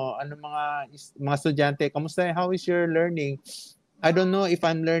mga estudyante, kamusta yung, how is your learning? I don't know if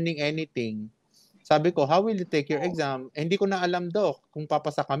I'm learning anything. Sabi ko, how will you take your exam? Hindi ko na alam, Doc, kung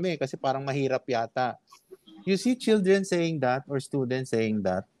papasa kami kasi parang mahirap yata. You see children saying that or students saying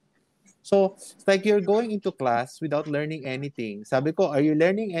that. So, it's like you're going into class without learning anything. Sabi ko, are you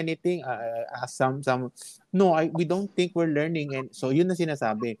learning anything? No, we don't think we're learning. And so, yun na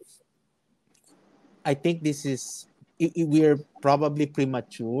sinasabi. I think we're probably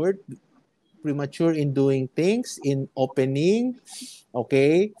premature in doing things, in opening,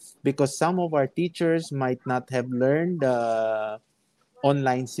 okay? Because some of our teachers might not have learned the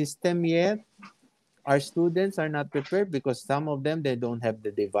online system yet. Our students are not prepared because some of them, they don't have the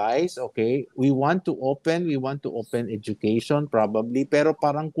device, okay? We want to open education probably, pero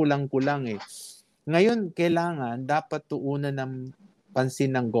parang kulang-kulang eh. Ngayon, kailangan, dapat tuunan ng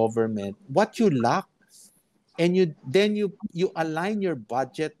pansin ng government what you lack. And then you align your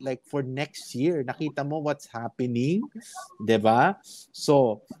budget like for next year. Nakita mo what's happening, 'di ba?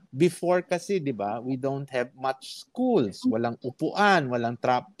 So, before kasi, 'di ba, we don't have much schools, walang upuan, walang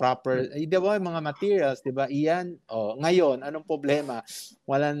proper, 'di ba, mga materials, 'di ba? Iyan, ngayon anong problema?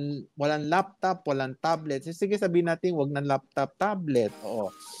 Walang laptop, walang tablet. Sige, sabihin natin wag ng laptop, tablet.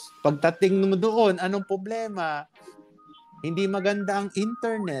 Pagdating mo doon, anong problema? Hindi maganda ang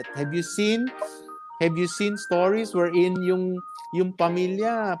internet. Have you seen stories wherein yung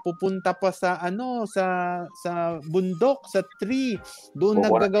pamilya pupunta pa sa bundok, sa tree, doon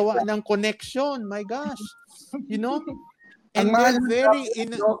naggagawa ng connection. My gosh. You know? And they're very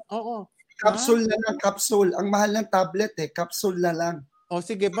capsule na lang, capsule. Ang mahal ng tablet capsule na lang.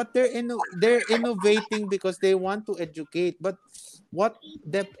 Sige, but they're innovating because they want to educate. But what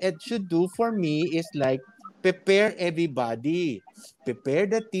DepEd should do for me is like prepare everybody. Prepare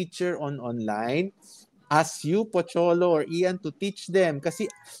the teacher on online. Ask you, Pocholo or Ian, to teach them. Kasi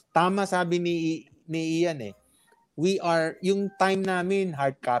tama sabi ni Ian yung time namin,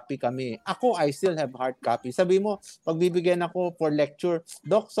 hard copy kami. Ako, I still have hard copy. Sabi mo, pagbibigyan ako for lecture,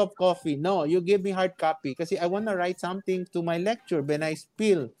 Doc, soft copy. No, you give me hard copy kasi I wanna write something to my lecture when I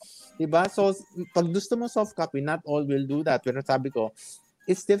spill. Diba? So, pag gusto mo soft copy, not all will do that. Pero sabi ko,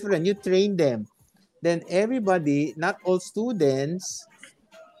 it's different. You train them. Then everybody, not all students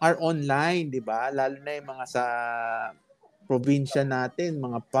are online, 'di ba? Lalo na yung mga sa probinsya natin,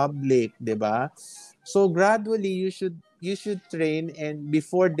 mga public, 'di ba? So gradually you should train, and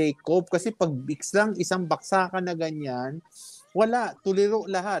before they cope, kasi pag lang isang baksakan na ganyan, wala, tuliro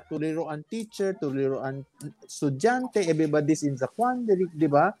lahat, tuliro ang teacher, tuliro ang estudyante, everybody's in the quandary, 'di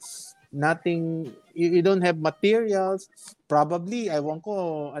ba? Nothing, you don't have materials. Probably, ewan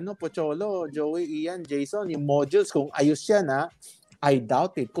ko, Pocholo, Joey, Ian, Jason, yung modules, kung ayos yan, I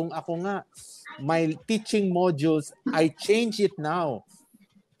doubt it. Kung ako nga, my teaching modules, I change it now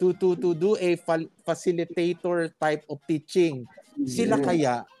to do a facilitator type of teaching. Sila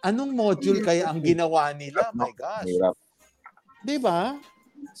kaya, anong module kaya ang ginawa nila? My gosh. Diba?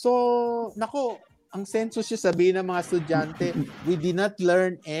 So, nako, ang senso siya sabihin ng mga estudyante, we did not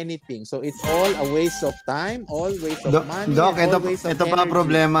learn anything. So, it's all a waste of time, all waste of money, Doc, all waste of ito pa energy.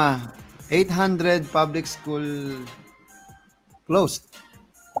 problema. 800 public school closed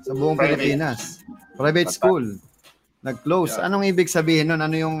sa buong Pilipinas. Private school nag-close. Anong ibig sabihin nun?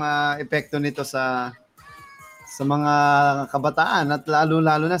 Ano yung epekto nito sa mga kabataan at lalo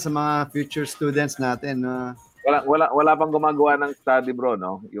na sa mga future students natin? Wala pang gumagawa ng study, bro,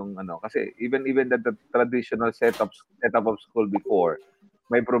 no? Yung kasi even the traditional setup of school before,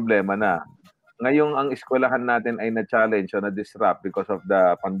 may problema na. Ngayong ang eskwelahan natin ay na-challenge o na-disrupt because of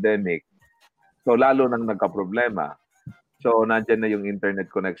the pandemic. So lalo nang nagka-problema. So nandiyan na yung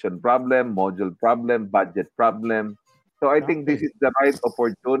internet connection problem, module problem, budget problem. So I think this is the right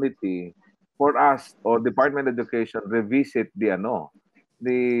opportunity for us or Department of Education revisit the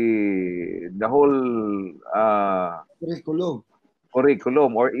whole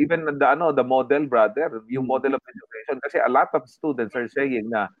curriculum or even the model, brother, yung model of education, kasi a lot of students are saying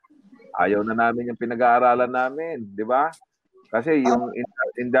na ayaw na namin yung pinag-aaralan namin, di ba? Kasi yung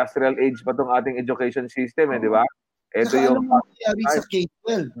industrial age pa tong ating education system, di ba? Ito yung nangyari sa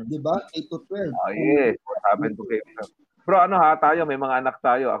K-12, di ba? K-12. Yes, what happened to K-12? Pero tayo, may mga anak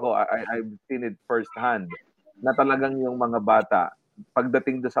tayo. Ako, I've seen it firsthand na talagang yung mga bata,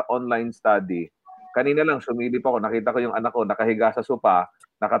 pagdating do sa online study, kanina lang sumilip ako, nakita ko yung anak ko nakahiga sa sofa,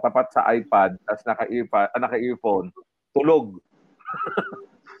 nakatapat sa iPad, tapos naka-earphone, tulog.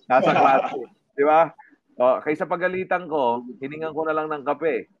 Nasa klase, di ba? Kaysa pagalitan ko, hiningan ko na lang ng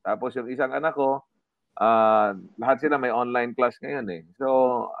kape. Tapos yung isang anak ko, lahat sila may online class ngayon eh.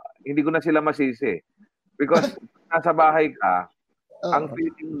 So, hindi ko na sila masisi. Because nasa bahay ka, ang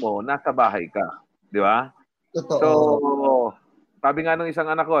feeling mo, nasa bahay ka. Di ba? Totoo. So, sabi nga nung isang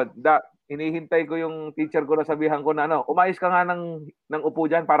anak ko, hinihintay ko yung teacher ko na sabihan ko na umayos ka nga ng upo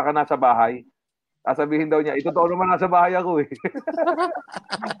dyan para ka nasa bahay. Sasabihin daw niya, totoo naman nasa bahay ako eh.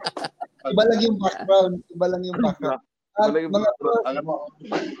 Iba lang yung background. Alam mo.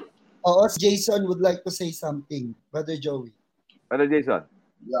 Jason would like to say something. Brother Joey. Brother Jason.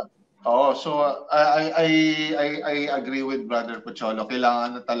 Yeah. So I agree with Brother Pocholo.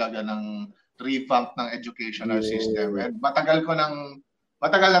 Kailangan na talaga ng revamp ng educational system. And matagal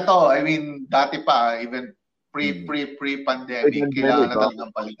na to. I mean, dati pa, even pre-pandemic, kailangan na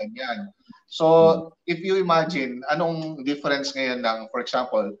talagang palitan yan. So, if you imagine, anong difference ngayon ng, for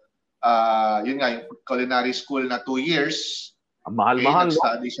example, yun nga, yung culinary school na 2 years, mahal-mahal.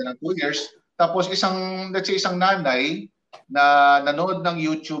 Nag-study siya ng 2 years. Tapos let's say isang nanay na nanood ng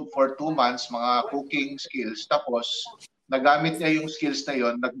YouTube for 2 months, mga cooking skills, tapos nagamit niya yung skills na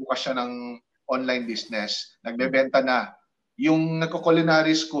yon, nagbukas siya ng online business, nagbebenta na. Yung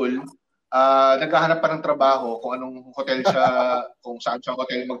nagko-culinary school, naghahanap pa ng trabaho, kung anong hotel siya, kung saan siya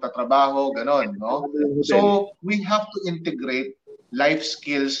hotel magtatrabaho, ganon, no? So, we have to integrate life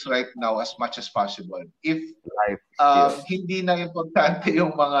skills right now as much as possible. If hindi na importante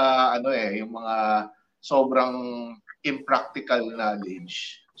yung mga yung mga sobrang impractical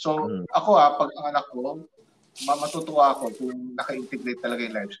knowledge. So ako pag ang anak ko, matutuwa ako kung naka-integrate talaga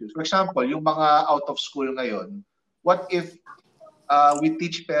yung life skills. For example, yung mga out of school ngayon, what if we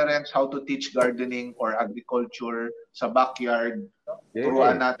teach parents how to teach gardening or agriculture sa backyard?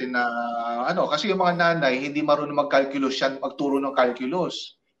 Turuan natin na kasi yung mga nanay hindi marunong mag-calculus yan, magturo ng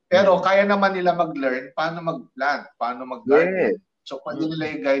calculus. Pero kaya naman nila mag-learn paano mag-plant, paano mag-garden. So pwede nila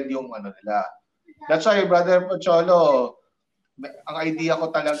i-guide yung nila. That's why, Brother Pocholo, ang idea ko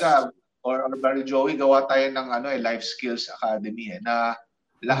talaga, or Brother Joey, gawa tayo ng Life Skills Academy na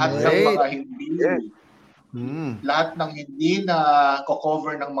lahat ng mga lahat ng hindi na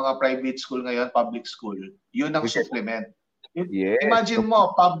co-cover ng mga private school ngayon, public school, yun ang supplement. Imagine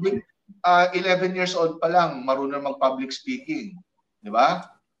mo, public 11 years old pa lang, marunong mag-public speaking. Di ba?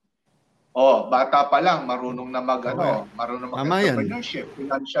 Bata pa lang, marunong na marunong mag-entrepreneurship,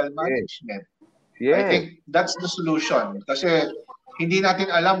 financial management. I think that's the solution. Kasi hindi natin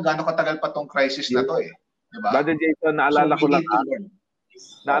alam gaano katagal pa tong crisis na to eh. Di ba? Brother Jason, naalala ko lang,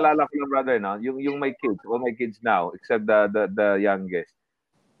 brother, yung my kids, all my kids now, except the youngest.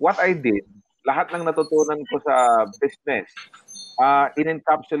 What I did, lahat ng natutunan ko sa business,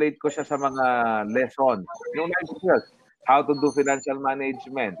 in-encapsulate ko siya sa mga lessons. Yung life skills, how to do financial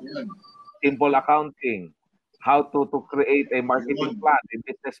management, simple accounting, how to create a marketing plan, a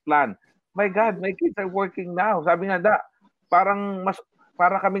business plan. My God, my kids are working now. Sabi nga, parang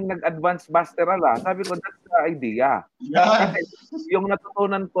para kaming nag-advance basteral Sabi ko, that's the idea. Yeah. Kasi yung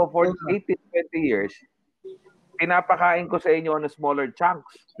natutunan ko for 18-20 years, pinapakain ko sa inyo on a smaller chunks,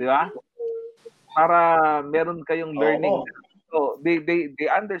 di ba? Para meron kayong learning. So they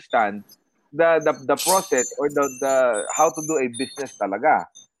understand the process or the how to do a business talaga.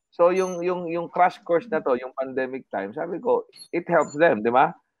 So yung crash course na to, yung pandemic time, sabi ko, it helps them, di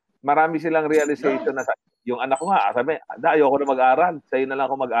ba? Marami silang realization na yung anak ko nga, sabi, ayoko na mag-aral. Sa'yo na lang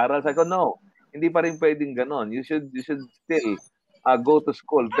ako mag-aral. Sabi ko, no, hindi pa rin pwedeng ganon. You should still go to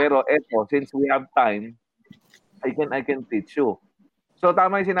school. Pero eto, since we have time, I can teach you. So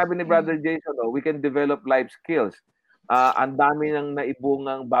tama yung sinabi ni Brother Jason, we can develop life skills. Ang dami nang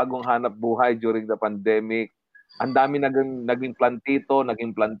naibungang bagong hanap buhay during the pandemic. Ang dami naging plantito,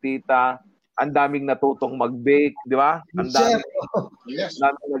 naging plantita. Ang daming natutong mag-bake, di ba? Ang dami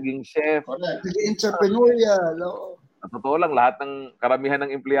naging chef. Naging entrepreneurial. Sa totoo lang, lahat ng karamihan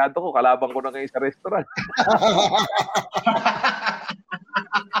ng empleyado ko, kalabang ko na ngayon sa restaurant.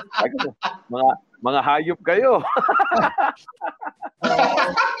 mga hayop kayo.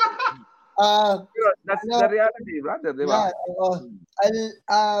 That's the reality, brother, di ba?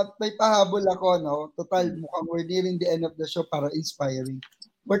 May pahabol ako, no? Total, mukhang we're nearing the end of the show para inspiring.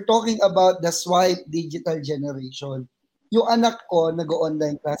 We're talking about the swipe digital generation. Yung anak ko,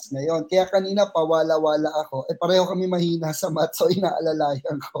 nag-online class ngayon. Kaya kanina, pawala-wala ako. Pareho kami mahina sa math, so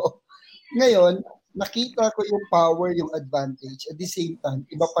inaalalayan ko. Ngayon, nakita ko yung power, yung advantage. At the same time,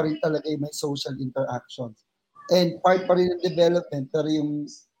 iba pa rin talaga yung may social interactions. And part pa rin ng development, pero yung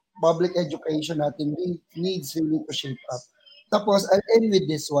public education natin needs really to shape up. Tapos, I'll end with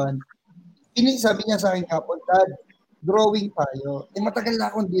this one. Sabi niya sa akin kapon, Dad, drawing tayo. Matagal na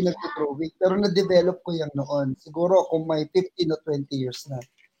akong hindi nag-drawing, pero na-develop ko yan noon. Siguro kung may 15 o 20 years na.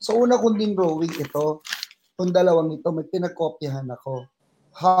 So, una kong din drawing ito. Itong dalawang ito, may pinagkopyahan ako.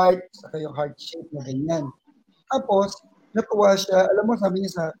 Heart, saka yung heart shape na ganyan. Tapos, natuwa siya. Alam mo, sabi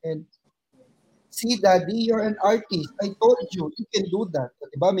niya sa akin, see, Daddy, you're an artist. I told you, you can do that.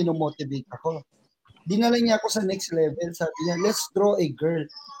 Diba, minomotivate ako. Dinala niya ako sa next level. Sabi niya, let's draw a girl.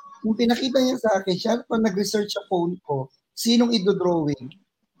 Yung pinakita niya sa akin, siya pa nag-research sa phone ko, sinong idodrawing.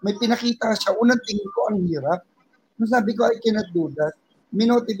 May pinakita siya, unang tingin ko, ang hirap. Nung sabi ko, I cannot do that.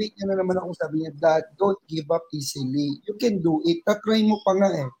 Minotivate niya na naman ako, sabi niya, Dad, don't give up easily. You can do it. Tatry mo pa nga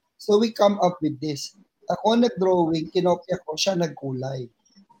eh. So we come up with this. Ako nag-drawing, kinopya ko, siya nagkulay.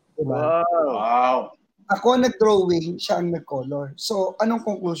 Diba? Wow! Ako nag-drawing, siya ang nag-color. So anong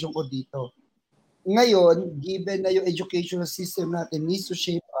conclusion ko dito? Ngayon, given na yung educational system natin needs to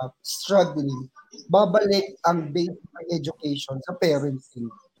shape up, struggling, babalik ang basic education sa parenting.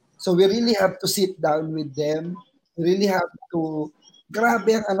 So we really have to sit down with them. We really have to, grabe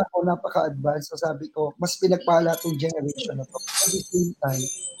ang anak ko, napaka-advanced. So sabi ko, mas pinagpala itong generation na to. At the same time,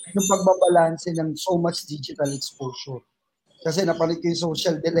 yung pagbabalanse ng so much digital exposure. Kasi napalit ko yung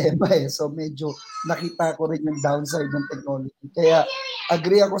social dilemma eh. So medyo nakita ko rin yung downside ng technology. Kaya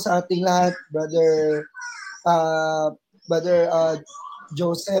agree ako sa ating lahat, brother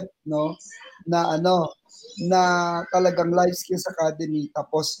Joseph, no, na talagang Life Skills Academy,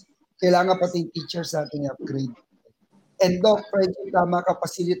 tapos kailangan pati yung teachers natin i-upgrade. And Doc, friendship, tama ka,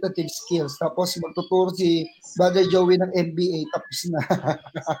 facilitative skills. Tapos magtuturo si Brother Joey ng MBA, tapos na.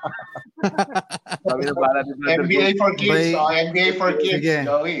 MBA for kids. MBA for kids, sige.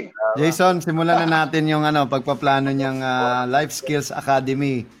 Joey. Jason, simulan na natin yung pagpaplano niyang Life Skills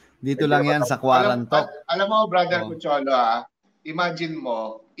Academy. Dito lang yan sa Quarantok. Alam mo, Brother Cucholo, imagine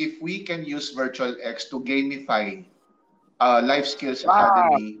mo, if we can use Virtual X to gamify Life Skills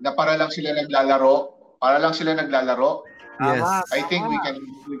Academy, na para lang sila naglalaro, yes. I think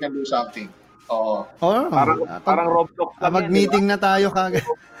we can do something. Oo. Parang Roblox lang. Mag-meeting na tayo kagad.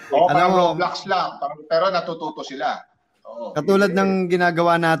 Parang Roblox lang, pero natututo sila. Oo. Katulad ng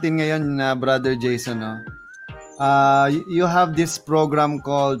ginagawa natin ngayon, Brother Jason, no? You have this program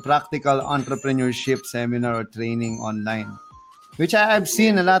called Practical Entrepreneurship Seminar or Training Online, which I've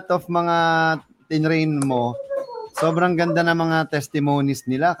seen a lot of mga tinrain mo. Sobrang ganda ng mga testimonies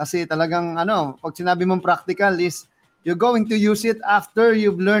nila kasi talagang pag sinabi mong practical is you're going to use it after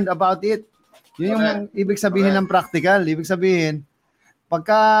you've learned about it. Yun yung ibig sabihin ng practical. Ibig sabihin,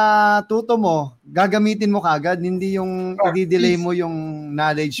 pagka tuto mo, gagamitin mo kagad, hindi yung i-delay mo yung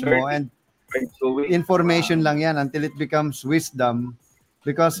knowledge mo and information lang yan until it becomes wisdom,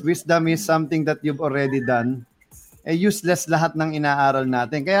 because wisdom is something that you've already done. Useless lahat ng inaaral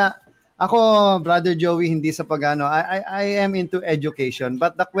natin. Kaya ako, Brother Joey, hindi sa pagano. I am into education.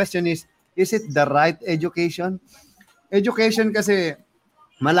 But the question is it the right education? Education kasi,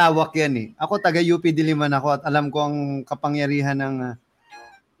 malawak yan eh. Ako taga UP Diliman ako at alam ko ang kapangyarihan ng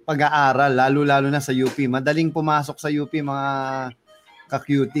pag-aaral, lalo-lalo na sa UP. Madaling pumasok sa UP, mga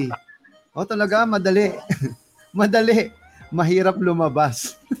ka-cutie. Talaga, madali. Madali. Mahirap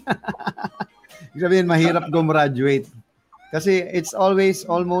lumabas. Sabihin, mahirap gumraduate. Kasi it's always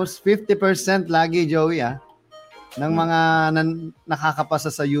almost 50% lagi, Joey, ng mga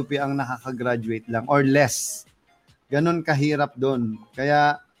nakakapasa sa UP ang nakakagraduate lang or less. Ganon kahirap doon.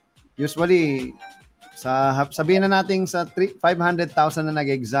 Kaya usually, sabihin na natin sa 500,000 na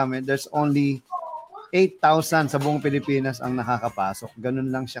nag-exam, there's only 8,000 sa buong Pilipinas ang nakakapasok. Ganun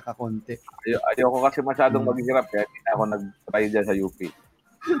lang siya kakonti. Ayoko kasi masyadong maghihirap kaya hindi na ako nag-try dyan sa UP.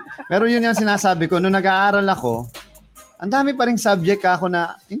 Pero yun yung sinasabi ko. Nung nag-aaral ako, ang dami pa rin subject ako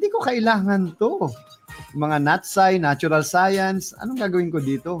na hindi ko kailangan to. Mga NatSci, Natural Science, anong gagawin ko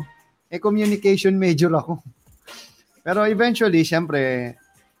dito? Communication major ako. Pero eventually, syempre,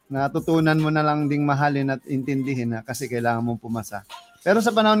 natutunan mo na lang ding mahalin at intindihin kasi kailangan mong pumasa. Pero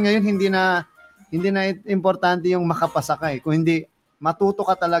sa panahon ngayon, hindi na importante yung makapasa ka eh. Kung hindi, matuto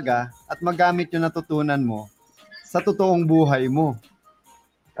ka talaga at magamit yung natutunan mo sa totoong buhay mo.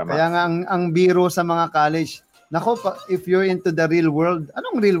 Tama. Kaya nga ang biro sa mga college, if you're into the real world,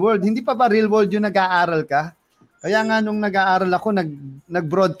 anong real world? Hindi pa ba real world yung nag-aaral ka? Kaya nga nung nag-aaral ako,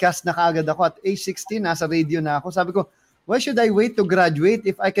 nag-broadcast na kaagad ako at age 16, nasa radio na ako. Sabi ko, why should I wait to graduate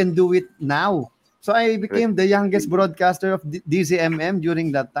if I can do it now? So I became the youngest broadcaster of DZMM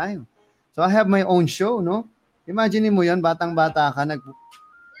during that time. So I have my own show, no? Imagine mo yon, batang-bata ka,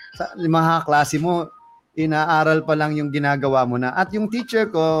 sa mga klase mo, inaaral pa lang yung ginagawa mo na. At yung teacher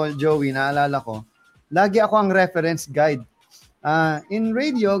ko, Joey, naalala ko, lagi ako ang reference guide. In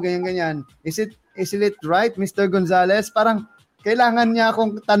radio, ganyan-ganyan, is it right, Mr. Gonzales? Parang kailangan niya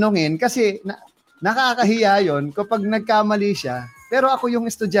akong tanungin kasi nakakahiya yon kapag nagkamali siya. Pero ako yung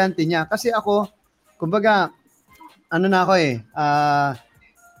estudyante niya. Kasi ako, kumbaga, anong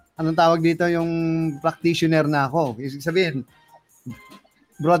tawag dito, yung practitioner na ako. Ibig sabihin,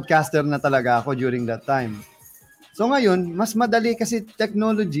 broadcaster na talaga ako during that time. So ngayon, mas madali kasi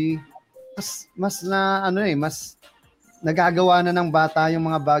technology, mas nagagawa na ng bata yung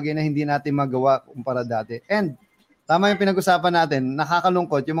mga bagay na hindi natin magawa kumpara dati. And tama yung pinag-usapan natin,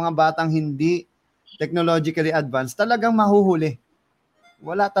 nakakalungkot yung mga batang hindi technologically advanced, talagang mahuhuli.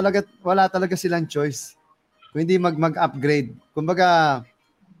 Wala talaga silang choice kung hindi mag-upgrade. Kumbaga,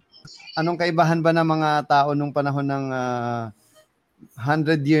 anong kaibahan ba ng mga tao nung panahon ng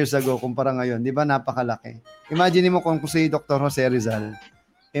 100 years ago kumpara ngayon? Di ba napakalaki? Imagine mo kung si Dr. Jose Rizal,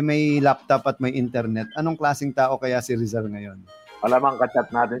 may laptop at may internet. Anong klaseng tao kaya si Rizal ngayon? Malamang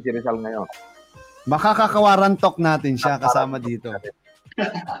ka-chat natin si Rizal ngayon. Makakakawarantok natin siya kasama dito.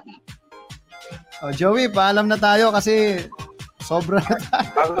 Joey, paalam na tayo kasi sobra na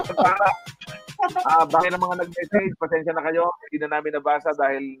tayo. Dahil ng mga nag-message, pasensya na kayo. Hindi na namin nabasa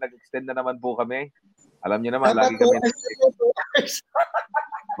dahil nag-extend na naman po kami. Alam niyo naman, lagi kami.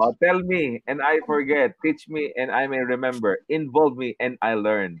 Tell me and I forget. Teach me and I may remember. Involve me and I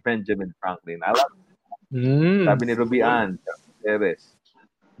learn. Benjamin Franklin. I love it. Sabi ni Ruby Ann. Teres.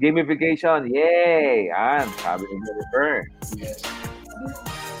 Gamification. Yay! Sabi ni Jennifer. Yes.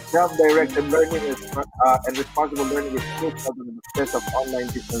 Self-directed learning and responsible learning is crucial to the success of online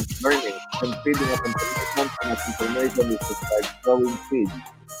distance learning. And feeding of information and information is like growing seeds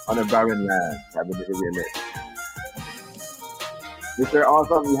on a barren land. Sabi ni Ruby. Mr.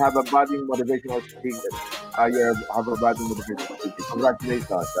 Awesome, you have a budding motivational speaker. You have a budding motivational speaker.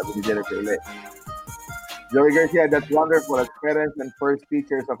 Congratulations. Sabi ni Jennifer Ulit. Joey Garcia, that's wonderful. As parents and first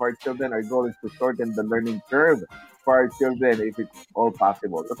teachers of our children, our goal is to shorten the learning curve for our children if it's all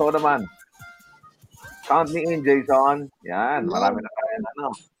possible. Totoo naman. Count me in, Jason. Yan, marami na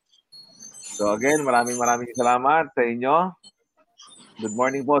kayo. So again, maraming salamat sa inyo. Good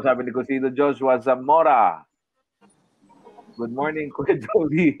morning po, sabi ni Cosido Joshua Zamora. Good morning, Kuya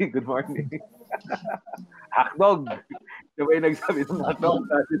Joey. Good morning. Hakdog. Siya ba yung nagsabi ng hakdog?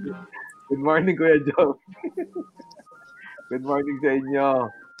 Good morning, Kuya Joe. Good morning sa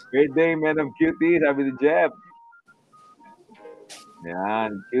inyo. Great day, men of cutie, sabi ni Jeff.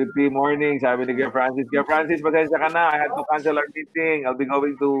 Yan, cutie morning, sabi ni Kuya Francis. Kuya Francis, pasensya ka na. I had to cancel our meeting. I'll be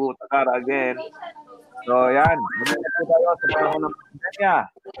going to Takara again. So, yan. Magandang po tayo sa panahon ng pandemya.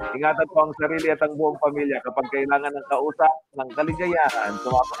 Ingatan po ang sarili at ang buong pamilya. Kapag kailangan ng kausap, ng kaligayahan,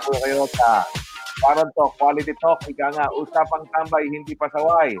 sumama po kayo sa Parang Talk, Quality Talk. Ika nga, usapang tambay, hindi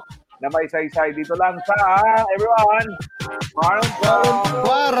pasaway. Na may saysay dito lang sa, everyone, Parang Talk.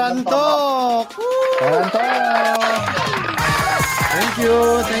 Parang Talk. Thank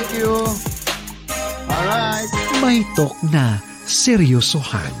you. Alright. May talk na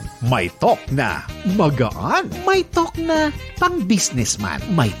seryosohan. May talk na magaan. May talk na pang-businessman.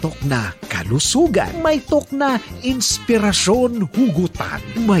 May talk na kalusugan. May talk na inspirasyon hugutan.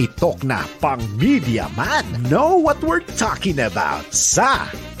 May talk na pang-media man. Know what we're talking about sa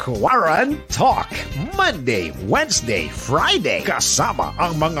Quarant Talk. Monday, Wednesday, Friday. Kasama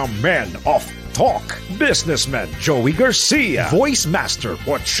ang mga men of Talk. Businessman Joey Garcia, Voice Master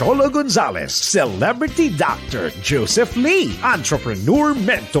Pocholo Gonzales, Celebrity Doctor Joseph Lee, Entrepreneur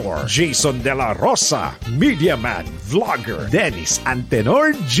Mentor Jason De La Rosa, Media Man, Vlogger Dennis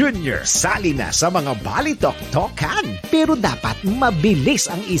Antenor Jr. Sali na sa mga balitok-tokan. Pero dapat mabilis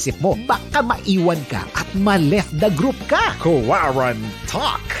ang isip mo. Baka maiwan ka at ma-left the group ka. Quarant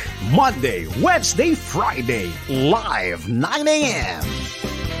Talk. Monday, Wednesday, Friday. Live 9 a.m.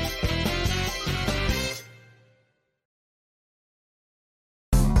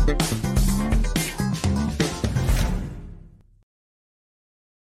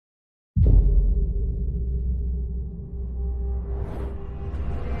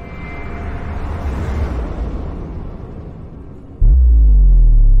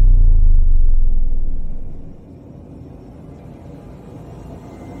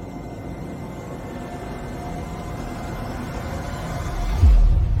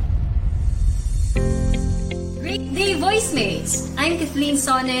 Voicemates! I'm Kathleen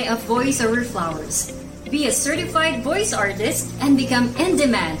Sonne of Voice Over Flowers. Be a certified voice artist and become in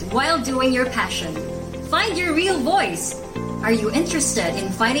demand while doing your passion. Find your real voice. Are you interested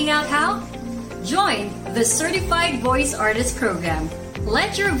in finding out how? Join the Certified Voice Artist Program.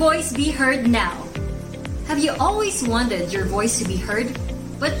 Let your voice be heard now. Have you always wanted your voice to be heard,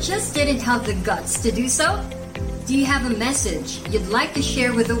 but just didn't have the guts to do so? Do you have a message you'd like to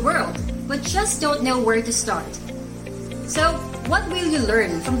share with the world, but just don't know where to start? So, what will you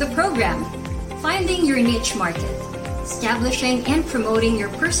learn from the program? Finding your niche market, establishing and promoting your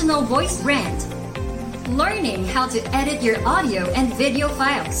personal voice brand, learning how to edit your audio and video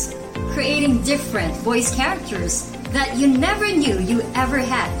files, creating different voice characters that you never knew you ever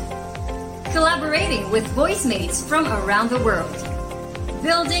had, collaborating with voice mates from around the world,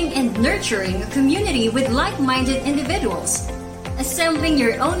 building and nurturing a community with like-minded individuals, assembling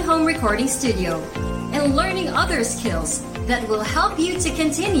your own home recording studio, and learning other skills that will help you to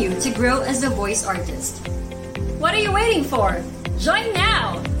continue to grow as a voice artist. What are you waiting for? Join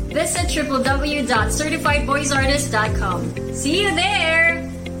now! Visit www.certifiedvoiceartist.com. See you there!